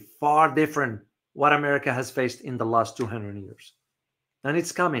will be far different what America has faced in the last 200 years. And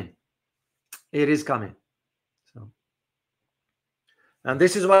it's coming. It is coming. So, and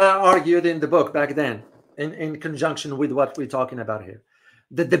this is what I argued in the book back then, in conjunction with what we're talking about here.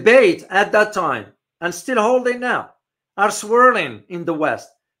 The debate at that time, and still holding now, are swirling in the West,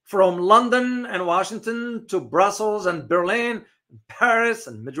 from London and Washington to Brussels and Berlin, and Paris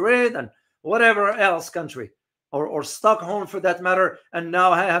and Madrid and whatever else country, or Stockholm for that matter. And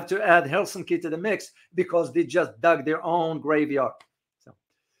now I have to add Helsinki to the mix because they just dug their own graveyard.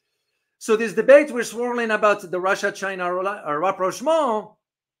 So this debate we're swirling about the Russia-China rapprochement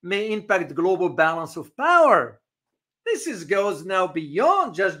may impact global balance of power. This goes now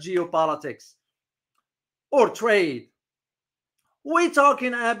beyond just geopolitics or trade. We're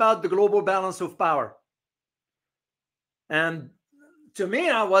talking about the global balance of power. And to me,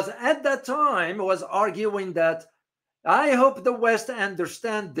 I was at that time was arguing that I hope the West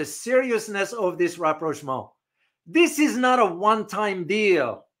understand the seriousness of this rapprochement. This is not a one-time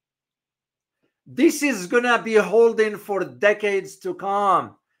deal. This is going to be holding for decades to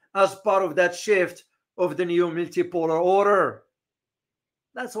come as part of that shift of the new multipolar order.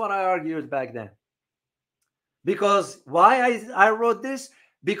 That's what I argued back then. Because why I wrote this?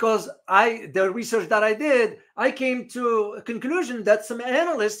 Because the research that I did, I came to a conclusion that some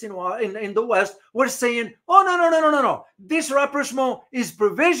analysts in the West were saying, oh, no. This rapprochement is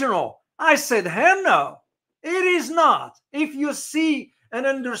provisional. I said, hell no, it is not. If you see and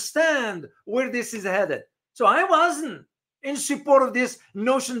understand where this is headed. So I wasn't in support of this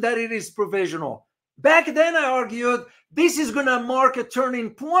notion that it is provisional. Back then I argued this is going to mark a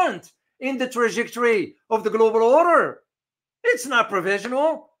turning point in the trajectory of the global order. It's not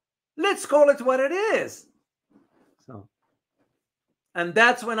provisional. Let's call it what it is. So, and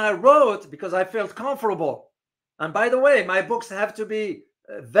that's when I wrote, because I felt comfortable. And by the way, my books have to be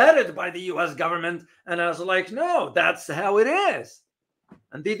vetted by the US government. And I was like, no, that's how it is.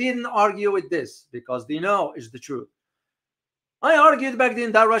 And they didn't argue with this because they know it's the truth. I argued back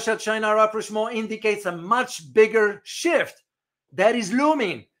then that Russia-China rapprochement indicates a much bigger shift that is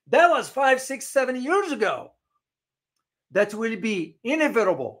looming. That was 5, 6, 7 years ago. That will be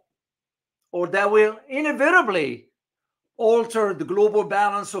inevitable, or that will inevitably alter the global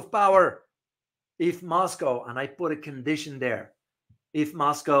balance of power if Moscow, and I put a condition there, if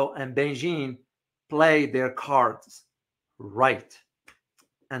Moscow and Beijing play their cards right.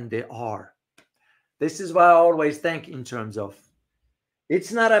 And they are. This is why I always think in terms of,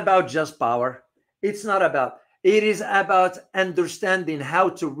 it's not about just power. It is about understanding how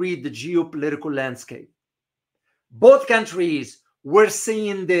to read the geopolitical landscape. Both countries were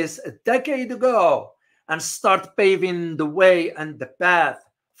seeing this a decade ago and start paving the way and the path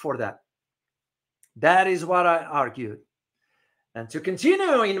for that. That is what I argued. And to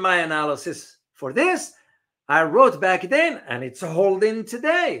continue in my analysis for this, I wrote back then, and it's holding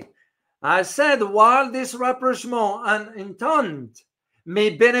today. I said, while this rapprochement and entente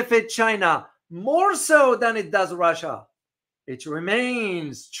may benefit China more so than it does Russia, it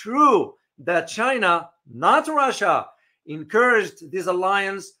remains true that China, not Russia, encouraged this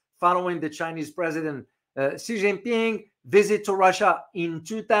alliance following the Chinese President Xi Jinping visit to Russia in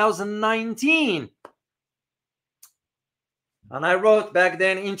 2019. And I wrote back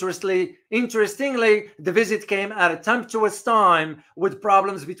then, interestingly, the visit came at a tempestuous time with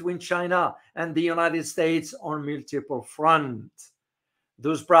problems between China and the United States on multiple fronts.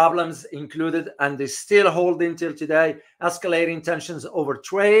 Those problems included, and they still hold until today, escalating tensions over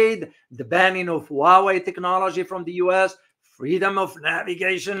trade, the banning of Huawei technology from the US, freedom of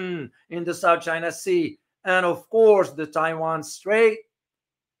navigation in the South China Sea, and of course, the Taiwan Strait.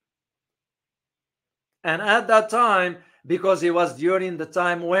 And at that time, because it was during the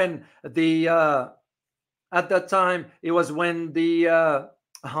time when the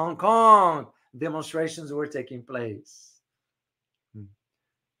Hong Kong demonstrations were taking place.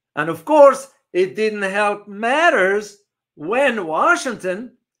 And of course, it didn't help matters when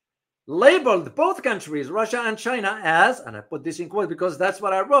Washington labeled both countries, Russia and China, as, and I put this in quote because that's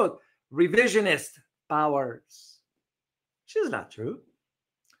what I wrote, revisionist powers. Which is not true.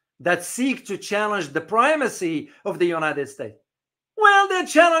 That seek to challenge the primacy of the United States. Well, they're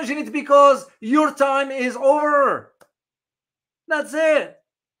challenging it because your time is over. That's it.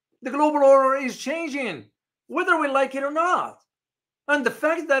 The global order is changing, whether we like it or not. And the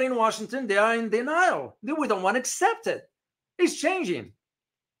fact that in Washington they are in denial, we don't want to accept it. It's changing.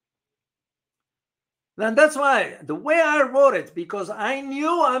 And that's why the way I wrote it, because I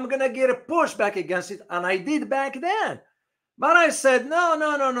knew I'm going to get a pushback against it, and I did back then. But I said,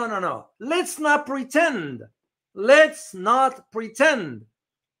 no. Let's not pretend. Let's not pretend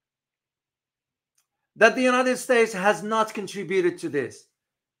that the United States has not contributed to this.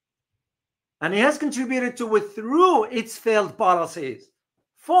 And it has contributed to it through its failed policies,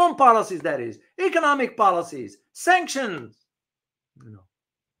 foreign policies, that is, economic policies, sanctions.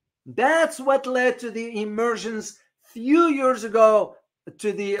 That's what led to the emergence few years ago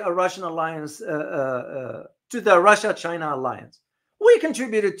to the Russian alliance, to the Russia-China alliance. We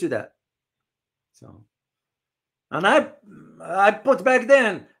contributed to that. So, and I put back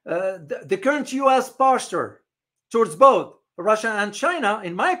then the current U.S. posture towards both Russia and China,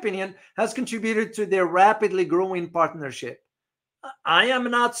 in my opinion, has contributed to their rapidly growing partnership. I am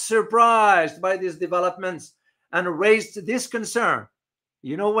not surprised by these developments and raised this concern.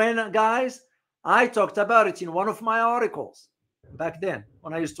 You know when, guys? I talked about it in one of my articles back then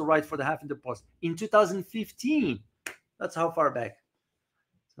when I used to write for the Huffington Post in 2015. That's how far back.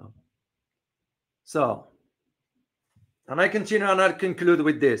 So, and I continue and I conclude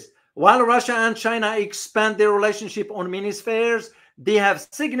with this. While Russia and China expand their relationship on many spheres, they have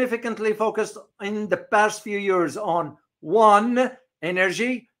significantly focused in the past few years on 1,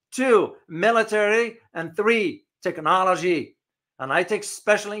 energy, 2, military, and 3, technology. And I take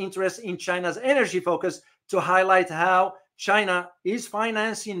special interest in China's energy focus to highlight how China is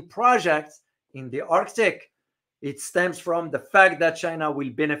financing projects in the Arctic. It stems from the fact that China will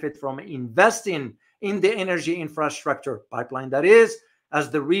benefit from investing in the energy infrastructure pipeline, that is, as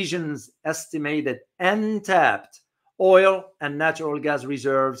the region's estimated untapped oil and natural gas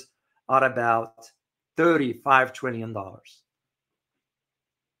reserves are about $35 trillion.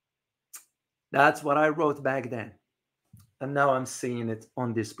 That's what I wrote back then. And now I'm seeing it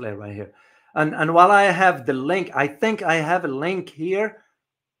on display right here. And while I have the link, I think I have a link here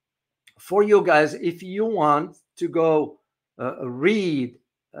for you guys. If you want to go read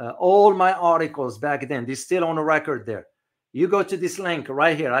all my articles back then, they're still on the record there. You go to this link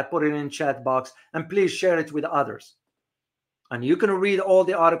right here. I put it in the chat box, and please share it with others. And you can read all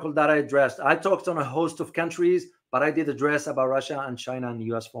the articles that I addressed. I talked on a host of countries, but I did address about Russia and China and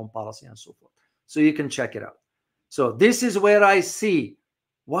U.S. foreign policy and so forth. So you can check it out. So this is where I see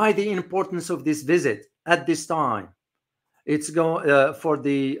why the importance of this visit at this time. It's going for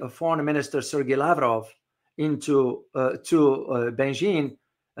the foreign minister Sergey Lavrov to Beijing,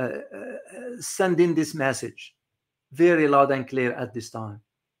 sending this message very loud and clear at this time.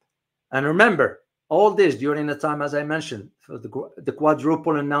 And remember, all this during the time, as I mentioned, for the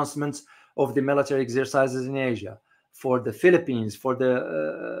quadruple announcements of the military exercises in Asia, for the Philippines, for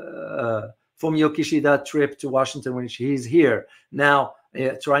the Fumio Kishida trip to Washington, which he's here now,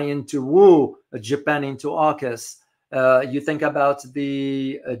 trying to woo Japan into AUKUS. You think about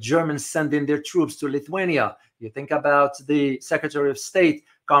the Germans sending their troops to Lithuania. You think about the Secretary of State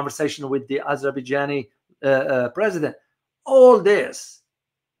conversation with the Azerbaijani president. All this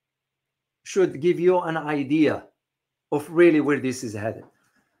should give you an idea of really where this is headed.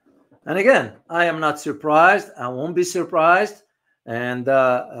 And again, I am not surprised. I won't be surprised. And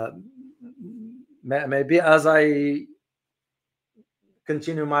maybe as I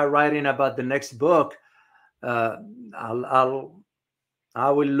continue my writing about the next book, I will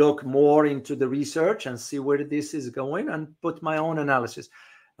look more into the research and see where this is going and put my own analysis.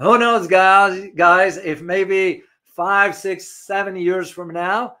 Who knows, guys, if maybe 5, 6, 7 years from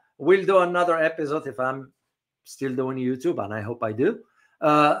now, we'll do another episode if I'm still doing YouTube, and I hope I do.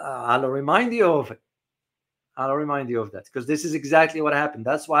 I'll remind you of it. I'll remind you of that, because this is exactly what happened.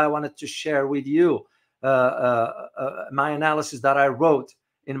 That's why I wanted to share with you my analysis that I wrote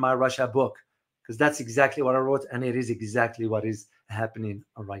in my Russia book, because that's exactly what I wrote, and it is exactly what is happening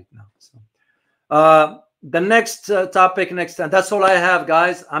right now. So the next topic next time. That's all I have,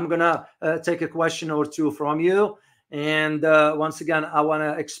 guys. I'm gonna take a question or two from you. And once again, I want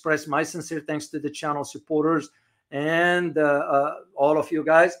to express my sincere thanks to the channel supporters and all of you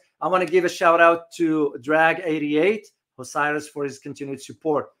guys. I want to give a shout out to Drag88, Osiris, for his continued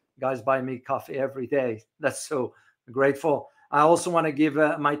support. Guys buy me coffee every day. That's so grateful. I also want to give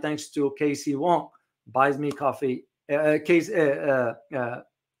my thanks to Casey Wong, buys me coffee.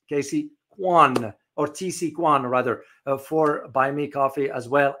 Casey Kwan, or TC Kwan rather, for buy me coffee as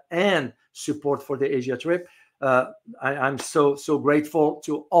well, and support for the Asia trip. I'm so grateful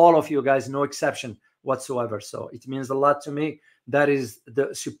to all of you guys, no exception whatsoever. So it means a lot to me. That is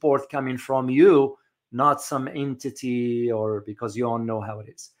the support coming from you, not some entity, or because you all know how it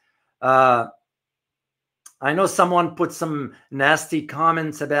is. I know someone put some nasty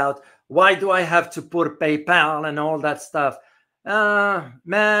comments about why do I have to put PayPal and all that stuff.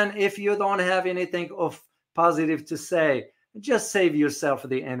 Man, if you don't have anything of positive to say, just save yourself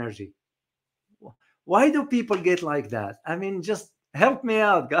the energy. Why do people get like that? I mean, just help me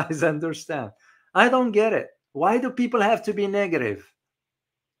out, guys. Understand? I don't get it. Why do people have to be negative?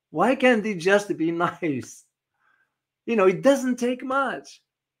 Why can't they just be nice? You know, it doesn't take much.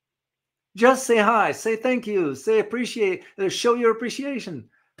 Just say hi, say thank you, say appreciate, show your appreciation.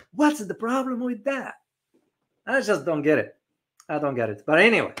 What's the problem with that? I just don't get it. I don't get it. But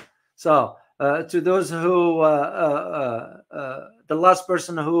anyway, so to those who, the last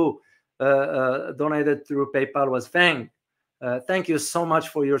person who donated through PayPal was Fang. Thank you so much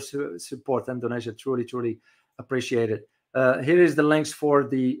for your support and donation. Truly, truly appreciate it. Here is the links for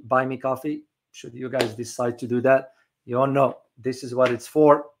the Buy Me Coffee. Should you guys decide to do that, you all know this is what it's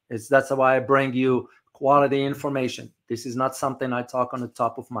for. That's why I bring you quality information. This is not something I talk on the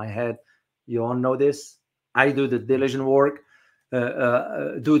top of my head. You all know this. I do the diligent work,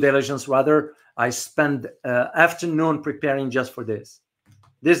 due diligence rather. I spend afternoon preparing just for this.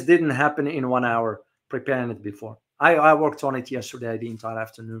 This didn't happen in 1 hour preparing it before. I worked on it yesterday the entire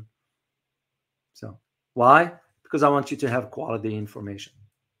afternoon. So why? Because I want you to have quality information.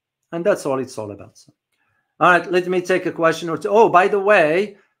 And that's all it's all about. So, all right, let me take a question or two. Oh, by the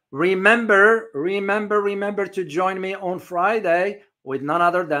way, remember to join me on Friday with none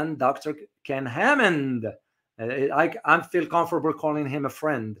other than Dr. Ken Hammond. I feel comfortable calling him a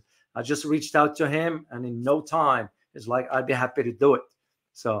friend. I just reached out to him, and in no time, it's like, I'd be happy to do it.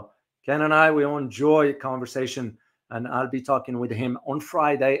 So Ken and I, we enjoy a conversation, and I'll be talking with him on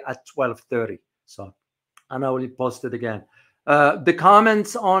Friday at 12:30. So, and I will post it again. The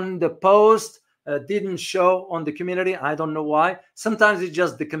comments on the post didn't show on the community. I don't know why. Sometimes it's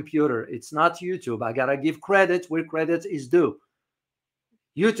just the computer. It's not YouTube. I gotta give credit where credit is due.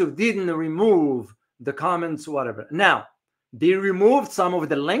 YouTube didn't remove the comments, whatever. Now, they removed some of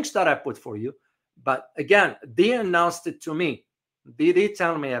the links that I put for you, but again, they announced it to me. They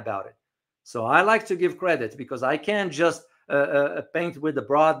tell me about it. So I like to give credit, because I can't just paint with the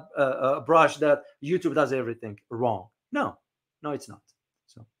broad brush that YouTube does everything wrong. No, it's not.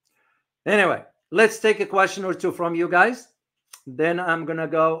 So anyway, let's take a question or two from you guys. Then I'm going to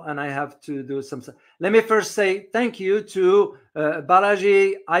go, and I have to do some. Let me first say thank you to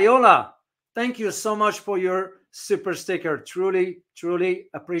Balaji Ayola. Thank you so much for your super sticker. Truly, truly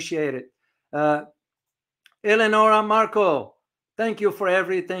appreciate it. Eleonora Marco, thank you for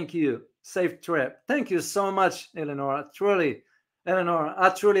thank you. Safe trip. Thank you so much, Eleonora. Truly, Eleonora, I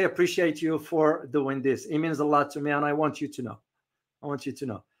truly appreciate you for doing this. It means a lot to me, and I want you to know.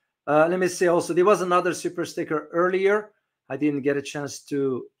 Let me see also, there was another super sticker earlier. I didn't get a chance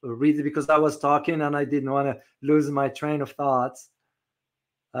to read it because I was talking and I didn't want to lose my train of thoughts.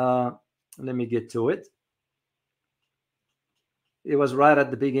 Let me get to it. It was right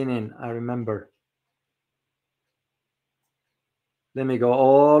at the beginning, I remember. Let me go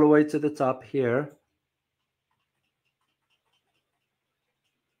all the way to the top here.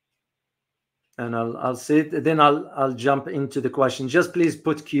 And I'll see it. Then I'll jump into the question. Just please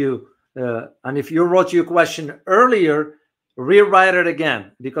put Q. And if you wrote your question earlier, rewrite it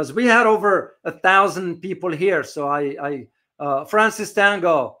again, because we had over 1,000 people here. So Francis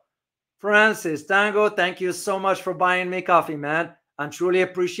Tango, thank you so much for buying me coffee, man. I truly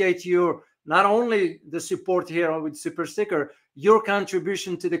appreciate you, not only the support here with Super Sticker, your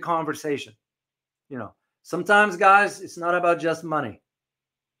contribution to the conversation. You know, sometimes, guys, it's not about just money.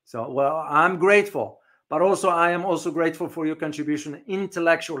 So, well, I'm grateful, but also I am also grateful for your contribution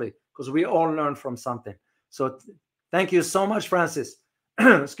intellectually, because we all learn from something. So thank you so much, Francis.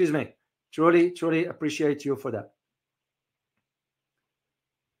 Excuse me. Truly, truly appreciate you for that.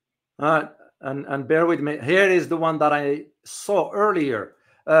 And bear with me. Here is the one that I saw earlier.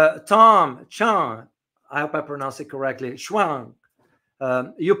 Tom Chang, I hope I pronounce it correctly, Shuang.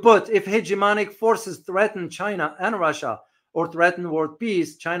 You put, if hegemonic forces threaten China and Russia or threaten world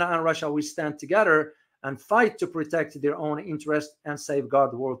peace, China and Russia will stand together and fight to protect their own interests and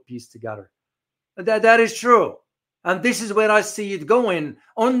safeguard world peace together. That is true. And this is where I see it going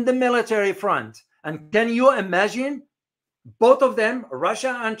on the military front. And can you imagine both of them,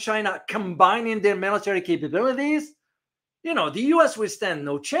 Russia and China, combining their military capabilities, the US will stand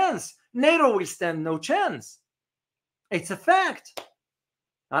no chance. NATO will stand no chance. It's a fact.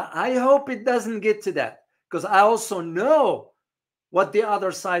 I hope it doesn't get to that, because I also know what the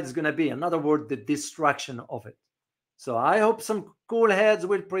other side is going to be. In other words, the destruction of it. So I hope some cool heads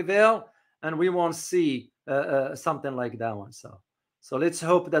will prevail and we won't see something like that one. So let's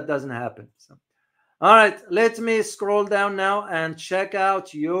hope that doesn't happen. So, all right, let me scroll down now and check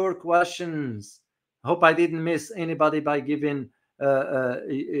out your questions. I hope I didn't miss anybody by giving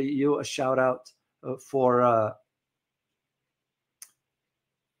you a shout out for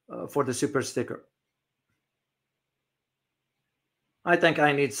the super sticker. I think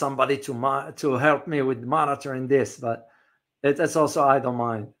I need somebody to help me with monitoring this, but it's also, I don't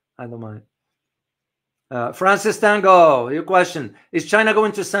mind. Francis Tango, your question: is China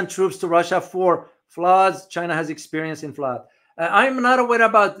going to send troops to Russia for floods? China has experience in flood. I'm not aware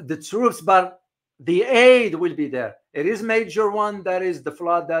about the troops, but the aid will be there. It is major one. That is the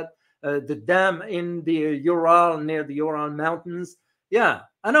flood that the dam in the Ural, near the Ural Mountains. Yeah,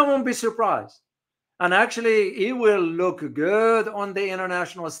 and I won't be surprised. And actually, it will look good on the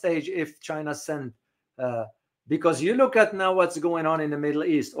international stage if China sent, because you look at now what's going on in the Middle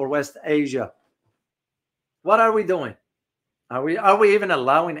East or West Asia. What are we doing? Are we even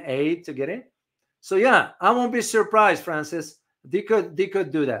allowing aid to get in? So yeah, I won't be surprised, Francis. They could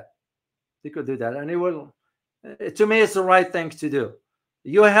do that. They could do that, and it will. To me, it's the right thing to do.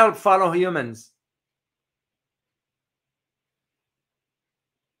 You help fellow humans.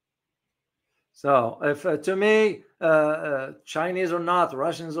 So if to me, Chinese or not,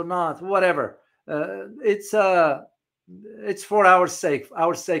 Russians or not, whatever, it's for our sake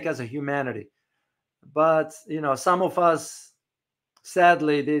as a humanity. But some of us,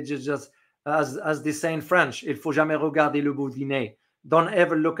 sadly, they just as they say in French, il faut jamais regarder le bout du nez. Don't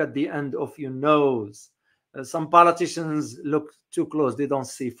ever look at the end of your nose. Some politicians look too close; they don't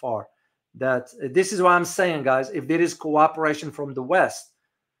see far. This is what I'm saying, guys. If there is cooperation from the West,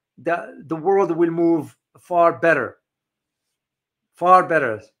 the world will move far better. Far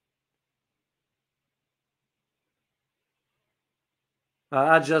better.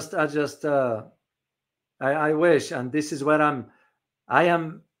 I wish, and this is where I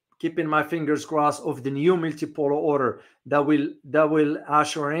am keeping my fingers crossed of the new multipolar order that will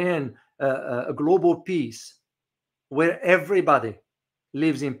usher in a global peace where everybody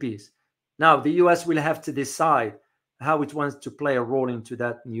lives in peace. Now, the US will have to decide how it wants to play a role into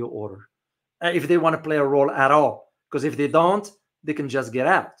that new order, if they want to play a role at all. Because if they don't, they can just get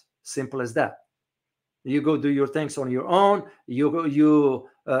out. Simple as that. You go do your things on your own. You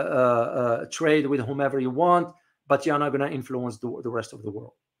trade with whomever you want, but you're not going to influence the rest of the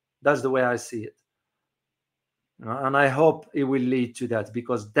world. That's the way I see it. And I hope it will lead to that,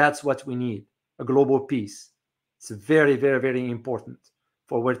 because that's what we need, a global peace. It's very, very, very important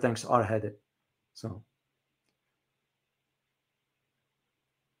for where things are headed. So,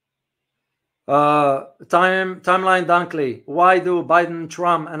 timeline Dunkley, why do Biden,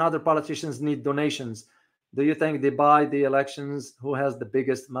 Trump, and other politicians need donations? Do you think they buy the elections? Who has the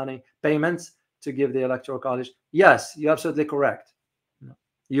biggest money payments to give the electoral college? Yes, you're absolutely correct.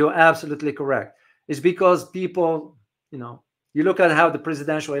 You're absolutely correct. It's because people, you look at how the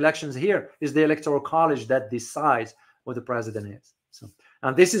presidential elections here is the electoral college that decides what the president is. So,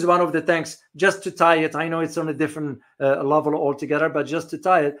 and this is one of the things, just to tie it, I know it's on a different level altogether, but just to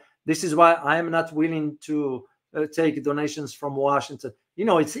tie it, this is why I am not willing to take donations from Washington.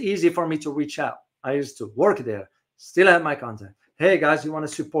 It's easy for me to reach out. I used to work there, still have my contact. Hey guys, you want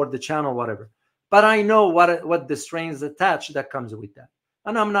to support the channel, whatever. But I know what the strings attached that comes with that.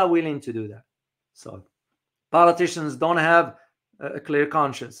 And I'm not willing to do that. So politicians don't have a clear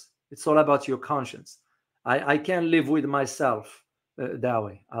conscience. It's all about your conscience. I can't live with myself that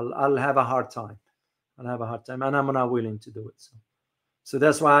way. I'll have a hard time. And I'm not willing to do it. So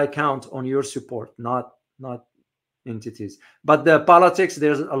that's why I count on your support, not entities. But the politics,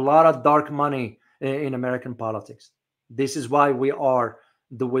 there's a lot of dark money in American politics. This is why we are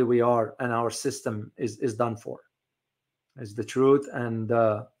the way we are, and our system is done for. It's the truth, and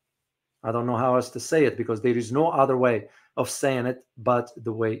I don't know how else to say it, because there is no other way of saying it but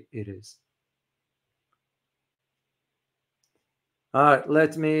the way it is. All right,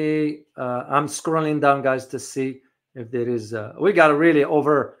 let me. I'm scrolling down, guys, to see if there is. We got really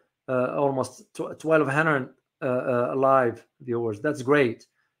over almost 1,200 live viewers. That's great.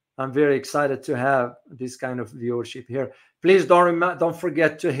 I'm very excited to have this kind of viewership here. Please don't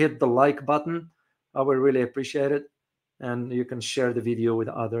forget to hit the like button. I would really appreciate it. And you can share the video with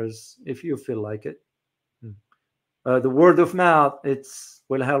others if you feel like it. The word of mouth,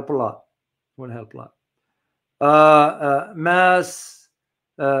 will help a lot. Will help a lot. Mass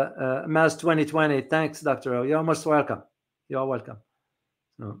 2020. Thanks, Dr. O. You're most welcome. You're welcome.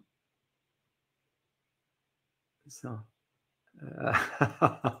 So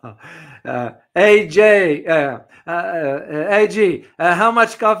AJ, AG, how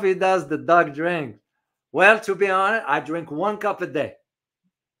much coffee does the dog drink? Well, to be honest, I drink 1 cup a day.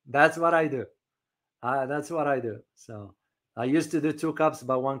 That's what I do. That's what I do. So I used to do 2 cups,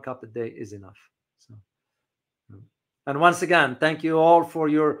 but 1 cup a day is enough. So, and once again, thank you all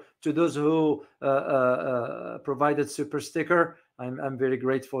to those who provided super sticker. I'm very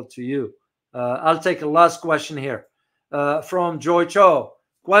grateful to you. I'll take a last question here from Joy Cho.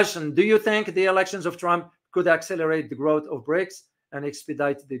 Question: do you think the elections of Trump could accelerate the growth of BRICS and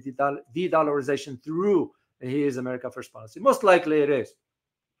expedite the de-dollarization through his America First policy? Most likely it is.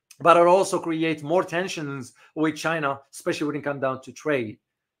 But it also creates more tensions with China, especially when it comes down to trade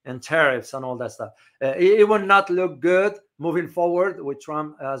and tariffs and all that stuff. It will not look good moving forward with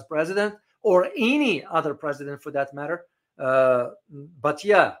Trump as president, or any other president for that matter. But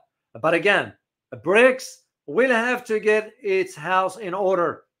yeah, but again, BRICS will have to get its house in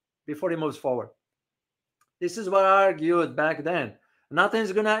order before it moves forward. This is what I argued back then.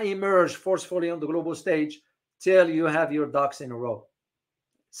 Nothing's going to emerge forcefully on the global stage till you have your ducks in a row.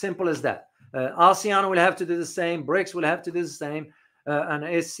 Simple as that. ASEAN will have to do the same. BRICS will have to do the same.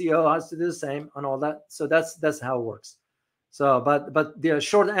 And SCO has to do the same and all that. So that's how it works. So, but the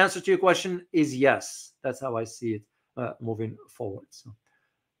short answer to your question is yes. That's how I see it moving forward. So,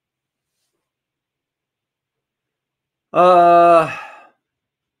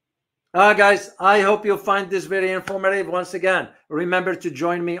 guys, I hope you find this very informative. Once again, remember to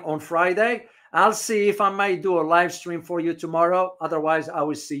join me on Friday. I'll see if I might do a live stream for you tomorrow. Otherwise, I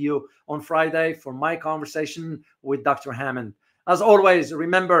will see you on Friday for my conversation with Dr. Hammond. As always,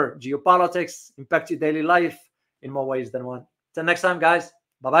 remember, geopolitics impact your daily life in more ways than one. Till next time, guys.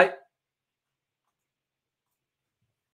 Bye-bye.